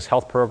 listen, I've got this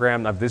health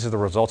program. This is the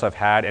results I've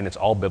had, and it's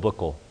all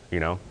biblical,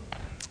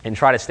 And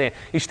try to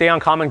stay on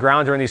common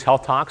ground during these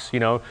health talks.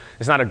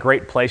 It's not a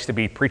great place to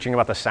be preaching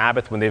about the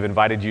Sabbath when they've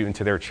invited you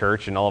into their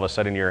church, and all of a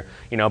sudden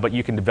but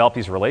you can develop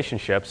these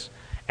relationships,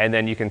 and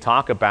then you can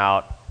talk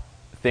about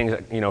things,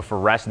 for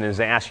rest, and as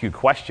they ask you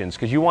questions,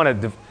 because you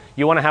want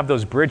to have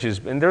those bridges.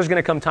 And there's going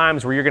to come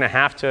times where you're going to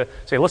have to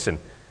say, listen,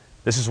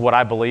 this is what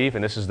I believe,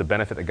 and this is the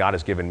benefit that God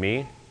has given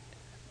me.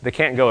 They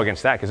can't go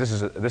against that, because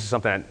this is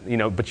something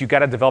that, but you got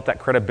to develop that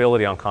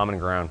credibility on common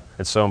ground.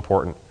 It's so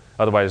important.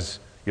 Otherwise,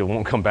 you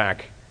won't come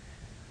back.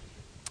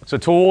 So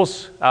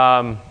tools, we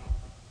don't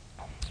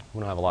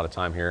have a lot of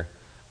time here.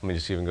 Let me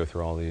just even go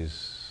through all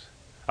these.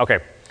 Okay,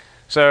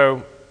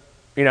 so,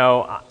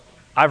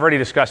 I've already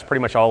discussed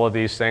pretty much all of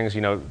these things.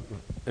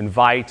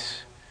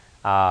 Invite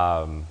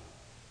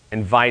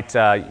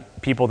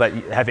people that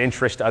have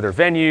interest to other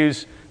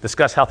venues,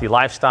 discuss healthy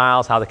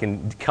lifestyles, how they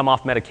can come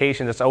off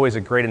medication. That's always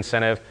a great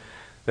incentive.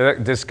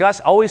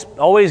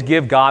 Always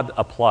give God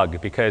a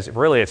plug, because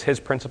really it's his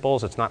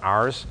principles, it's not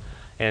ours.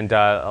 And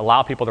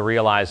allow people to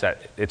realize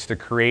that it's the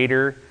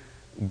Creator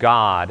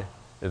God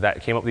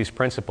that came up with these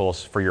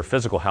principles for your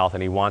physical health,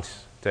 and he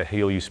wants to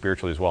heal you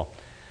spiritually as well.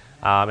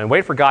 And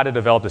wait for God to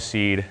develop the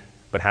seed,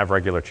 but have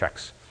regular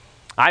checks.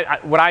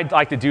 What I'd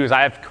like to do is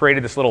I have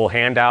created this little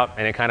handout,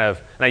 and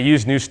I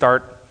use New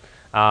Start.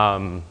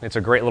 It's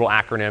a great little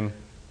acronym.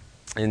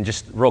 And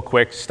just real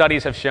quick,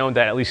 studies have shown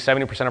that at least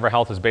 70% of our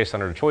health is based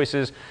on our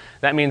choices.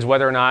 That means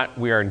whether or not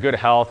we are in good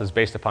health is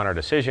based upon our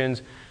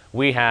decisions.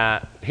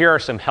 Here are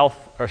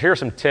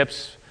some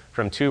tips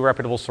from 2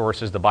 reputable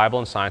sources, the Bible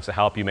and science, to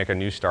help you make a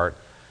new start.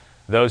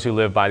 Those who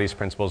live by these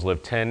principles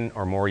live 10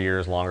 or more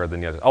years longer than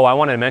the others. Oh, I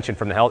wanted to mention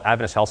from the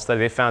Adventist Health Study,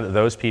 they found that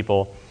those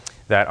people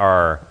that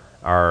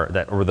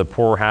were the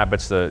poor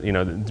habits,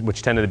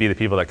 which tended to be the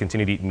people that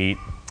continue to eat meat,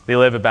 they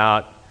live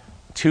about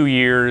 2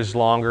 years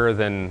longer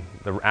than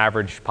the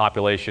average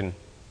population.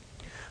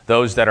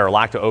 Those that are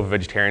lacto-ovo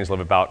vegetarians live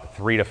about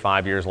 3 to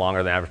 5 years longer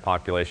than the average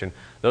population.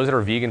 Those that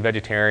are vegan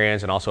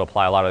vegetarians and also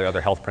apply a lot of the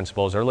other health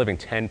principles, they're living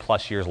 10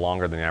 plus years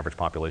longer than the average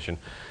population.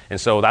 And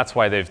so that's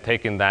why they've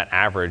taken that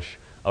average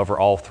over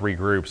all 3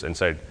 groups and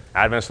said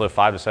Adventists live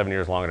 5 to 7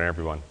 years longer than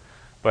everyone.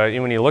 But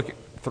when you look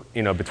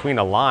between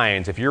the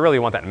lines, if you really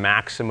want that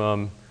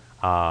maximum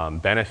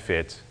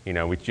benefit,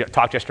 we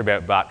talked yesterday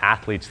about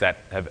athletes that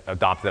have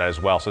adopted that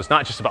as well. So it's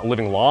not just about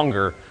living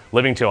longer,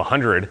 living to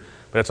 100,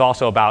 but it's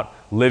also about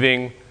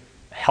living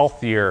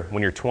healthier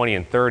when you're 20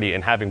 and 30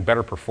 and having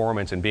better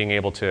performance and being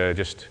able to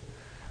just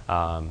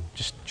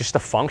to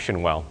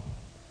function well.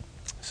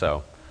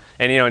 So,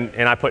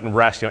 and I put in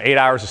rest, 8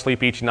 hours of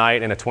sleep each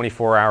night and a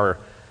 24-hour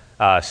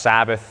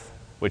Sabbath,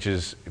 which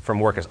is from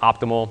work, is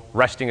optimal.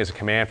 Resting is a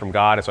command from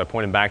God, and so I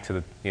pointed back to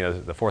the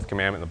 4th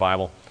commandment in the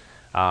Bible.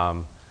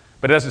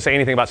 But it doesn't say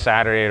anything about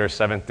Saturday or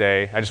seventh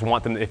day. I just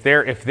want them, if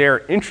they're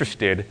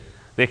interested,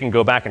 they can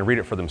go back and read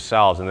it for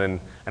themselves. And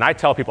I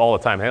tell people all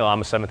the time, hey,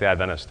 I'm a Seventh-day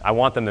Adventist. I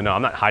want them to know.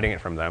 I'm not hiding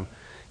it from them.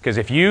 Because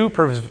if you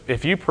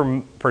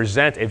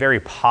present a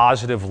very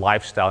positive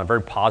lifestyle, a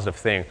very positive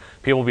thing,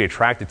 people will be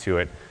attracted to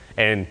it.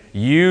 And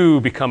you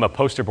become a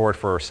poster board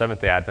for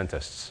Seventh-day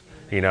Adventists.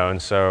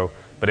 And so,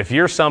 but if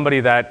you're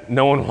somebody that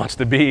no one wants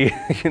to be,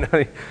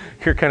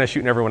 you're kind of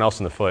shooting everyone else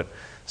in the foot.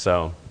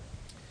 So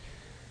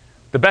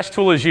the best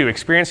tool is you.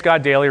 Experience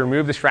God daily.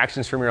 Remove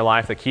distractions from your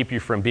life that keep you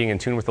from being in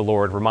tune with the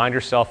Lord. Remind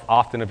yourself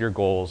often of your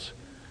goals.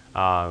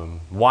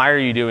 Why are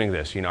you doing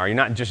this? Are you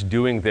not just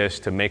doing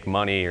this to make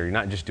money, or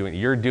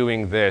you're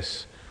doing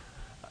this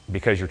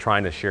because you're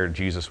trying to share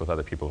Jesus with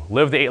other people.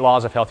 Live the 8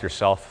 laws of health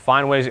yourself.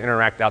 Find ways to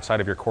interact outside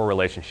of your core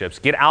relationships.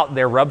 Get out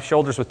there, rub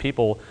shoulders with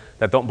people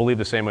that don't believe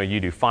the same way you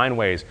do. Find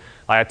ways.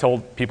 Like I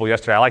told people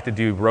yesterday, I like to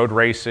do road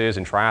races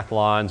and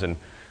triathlons and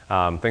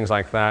things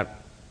like that.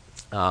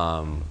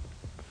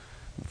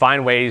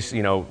 Find ways,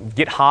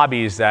 get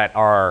hobbies that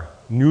are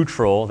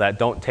neutral, that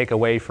don't take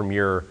away from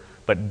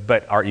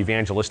but are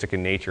evangelistic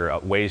in nature,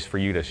 ways for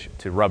you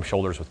to rub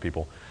shoulders with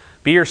people.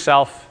 Be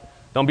yourself.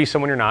 Don't be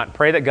someone you're not.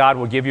 Pray that God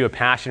will give you a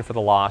passion for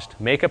the lost.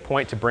 Make a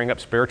point to bring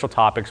up spiritual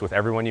topics with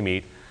everyone you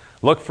meet.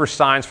 Look for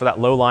signs for that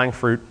low-lying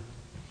fruit,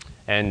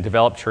 and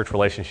develop church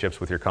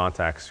relationships with your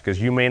contacts,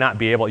 because you may not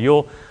be able,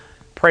 you'll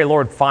pray,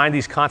 Lord, find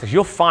these contacts.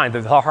 You'll find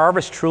that the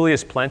harvest truly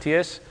is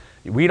plenteous.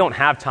 We don't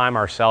have time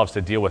ourselves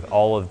to deal with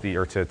all of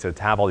to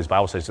have all these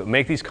Bible studies. So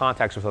make these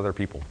contacts with other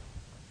people.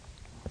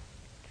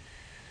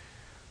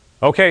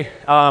 Okay,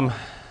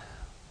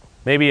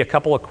 maybe a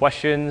couple of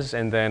questions,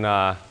 and then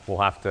we'll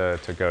have to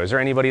go. Is there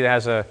anybody that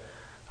has a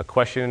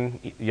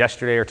question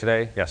yesterday or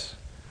today? Yes?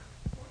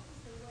 What was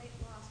the weight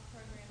loss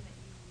program that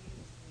you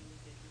used when you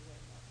did your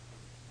weight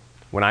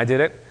loss? When I did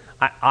it?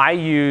 I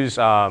use,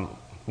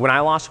 when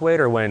I lost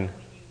weight, or when? When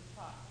you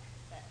taught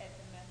at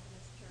the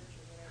Methodist church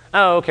or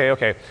whatever. Oh,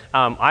 okay.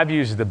 I've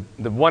used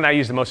the one I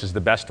use the most is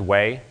The Best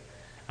Way.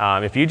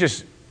 If you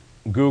just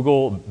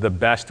Google The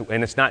Best,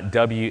 and it's not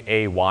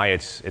W-A-Y,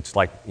 it's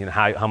like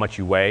how much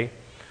you weigh,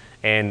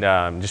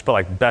 and just put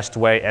like Best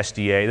Way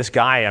SDA. This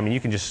guy, you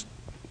can just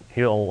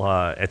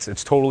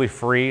it's totally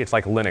free. It's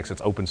like Linux.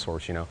 It's open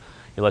source. It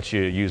lets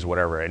you use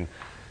whatever. And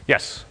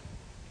yes. Is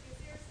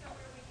there somewhere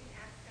we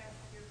can access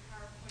your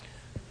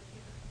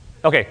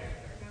PowerPoints? Okay.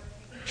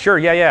 Sure.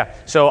 Yeah.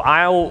 So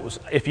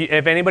if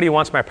anybody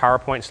wants my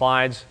PowerPoint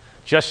slides,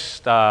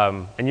 just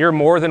and you're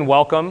more than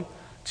welcome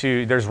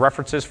to. There's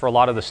references for a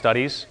lot of the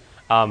studies.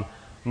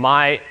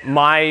 My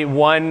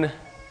one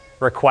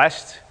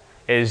request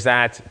is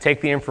that take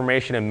the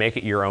information and make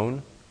it your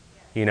own.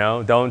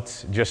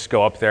 Don't just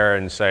go up there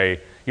and say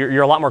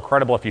you're a lot more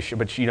credible if you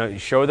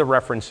show the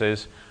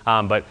references.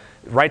 But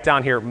write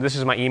down here. This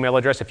is my email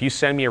address. If you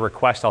send me a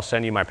request, I'll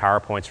send you my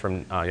PowerPoints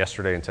from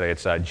yesterday and today.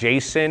 It's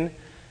Jason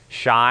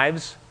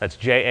Shives. That's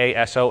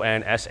JASONSHIVES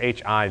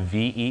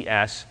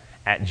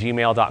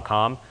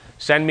 @gmail.com.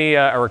 Send me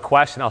a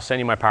request, and I'll send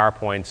you my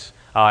PowerPoints.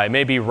 It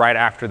may be right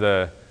after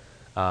the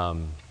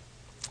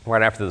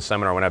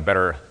seminar when I have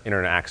better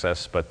internet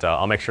access, but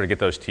I'll make sure to get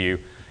those to you,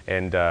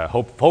 and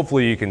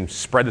hopefully you can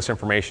spread this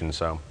information.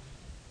 So,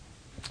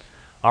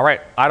 All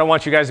right, I don't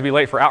want you guys to be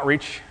late for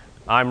outreach.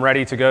 I'm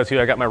ready to go too.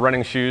 I got my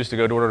running shoes to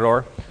go door to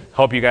door.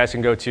 Hope you guys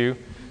can go too.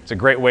 It's a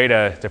great way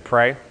to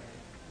pray.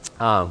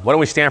 Why don't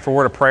we stand for a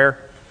word of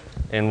prayer,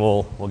 and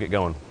we'll get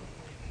going.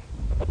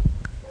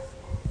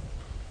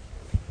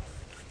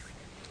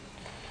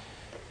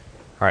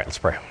 All right, let's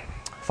pray.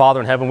 Father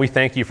in heaven, we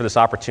thank you for this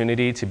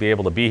opportunity to be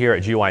able to be here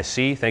at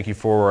GYC. Thank you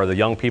for the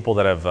young people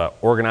that have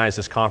organized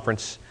this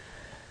conference.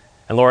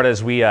 And Lord,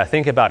 as we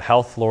think about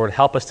health, Lord,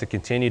 help us to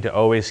continue to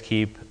always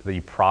keep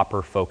the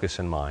proper focus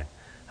in mind.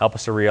 Help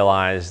us to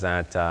realize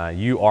that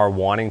you are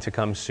wanting to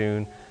come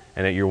soon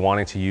and that you're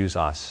wanting to use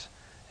us.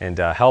 And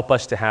help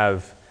us to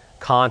have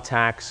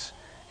contacts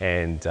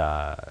and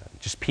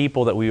just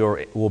people that we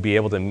will be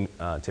able to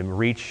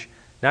reach,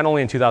 not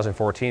only in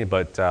 2014,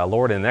 but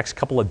Lord, in the next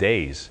couple of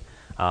days,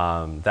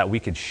 that we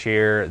could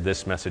share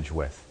this message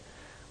with.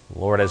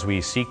 Lord, as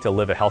we seek to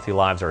live a healthy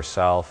lives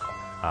ourselves,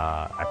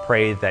 I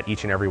pray that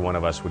each and every one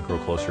of us would grow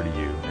closer to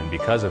you, and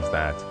because of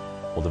that,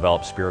 we'll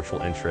develop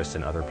spiritual interest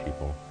in other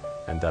people.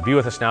 And be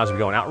with us now as we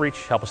go in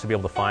outreach. Help us to be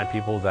able to find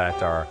people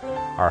that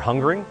are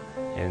hungering,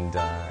 and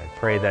I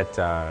pray that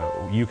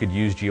you could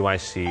use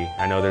GYC.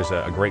 I know there's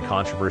a great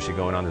controversy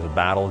going on. There's a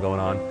battle going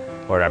on.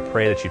 Lord, I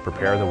pray that you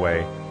prepare the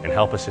way and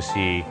help us to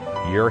see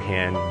your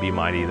hand be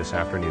mighty this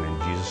afternoon. In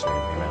Jesus' name,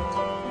 amen.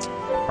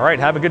 All right,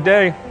 have a good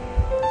day.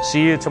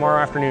 See you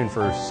tomorrow afternoon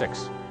for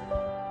 6.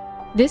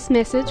 This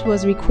message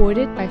was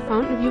recorded by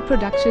Fountain View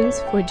Productions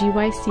for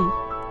GYC.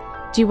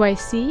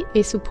 GYC,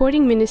 a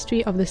supporting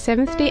ministry of the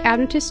Seventh-day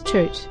Adventist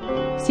Church,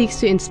 seeks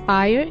to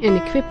inspire and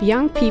equip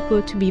young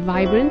people to be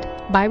vibrant,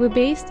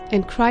 Bible-based,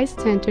 and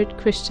Christ-centered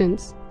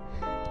Christians.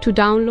 To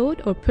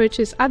download or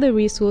purchase other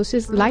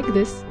resources like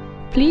this,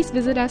 please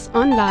visit us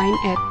online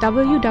at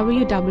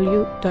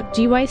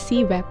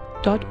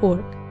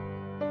www.gycweb.org.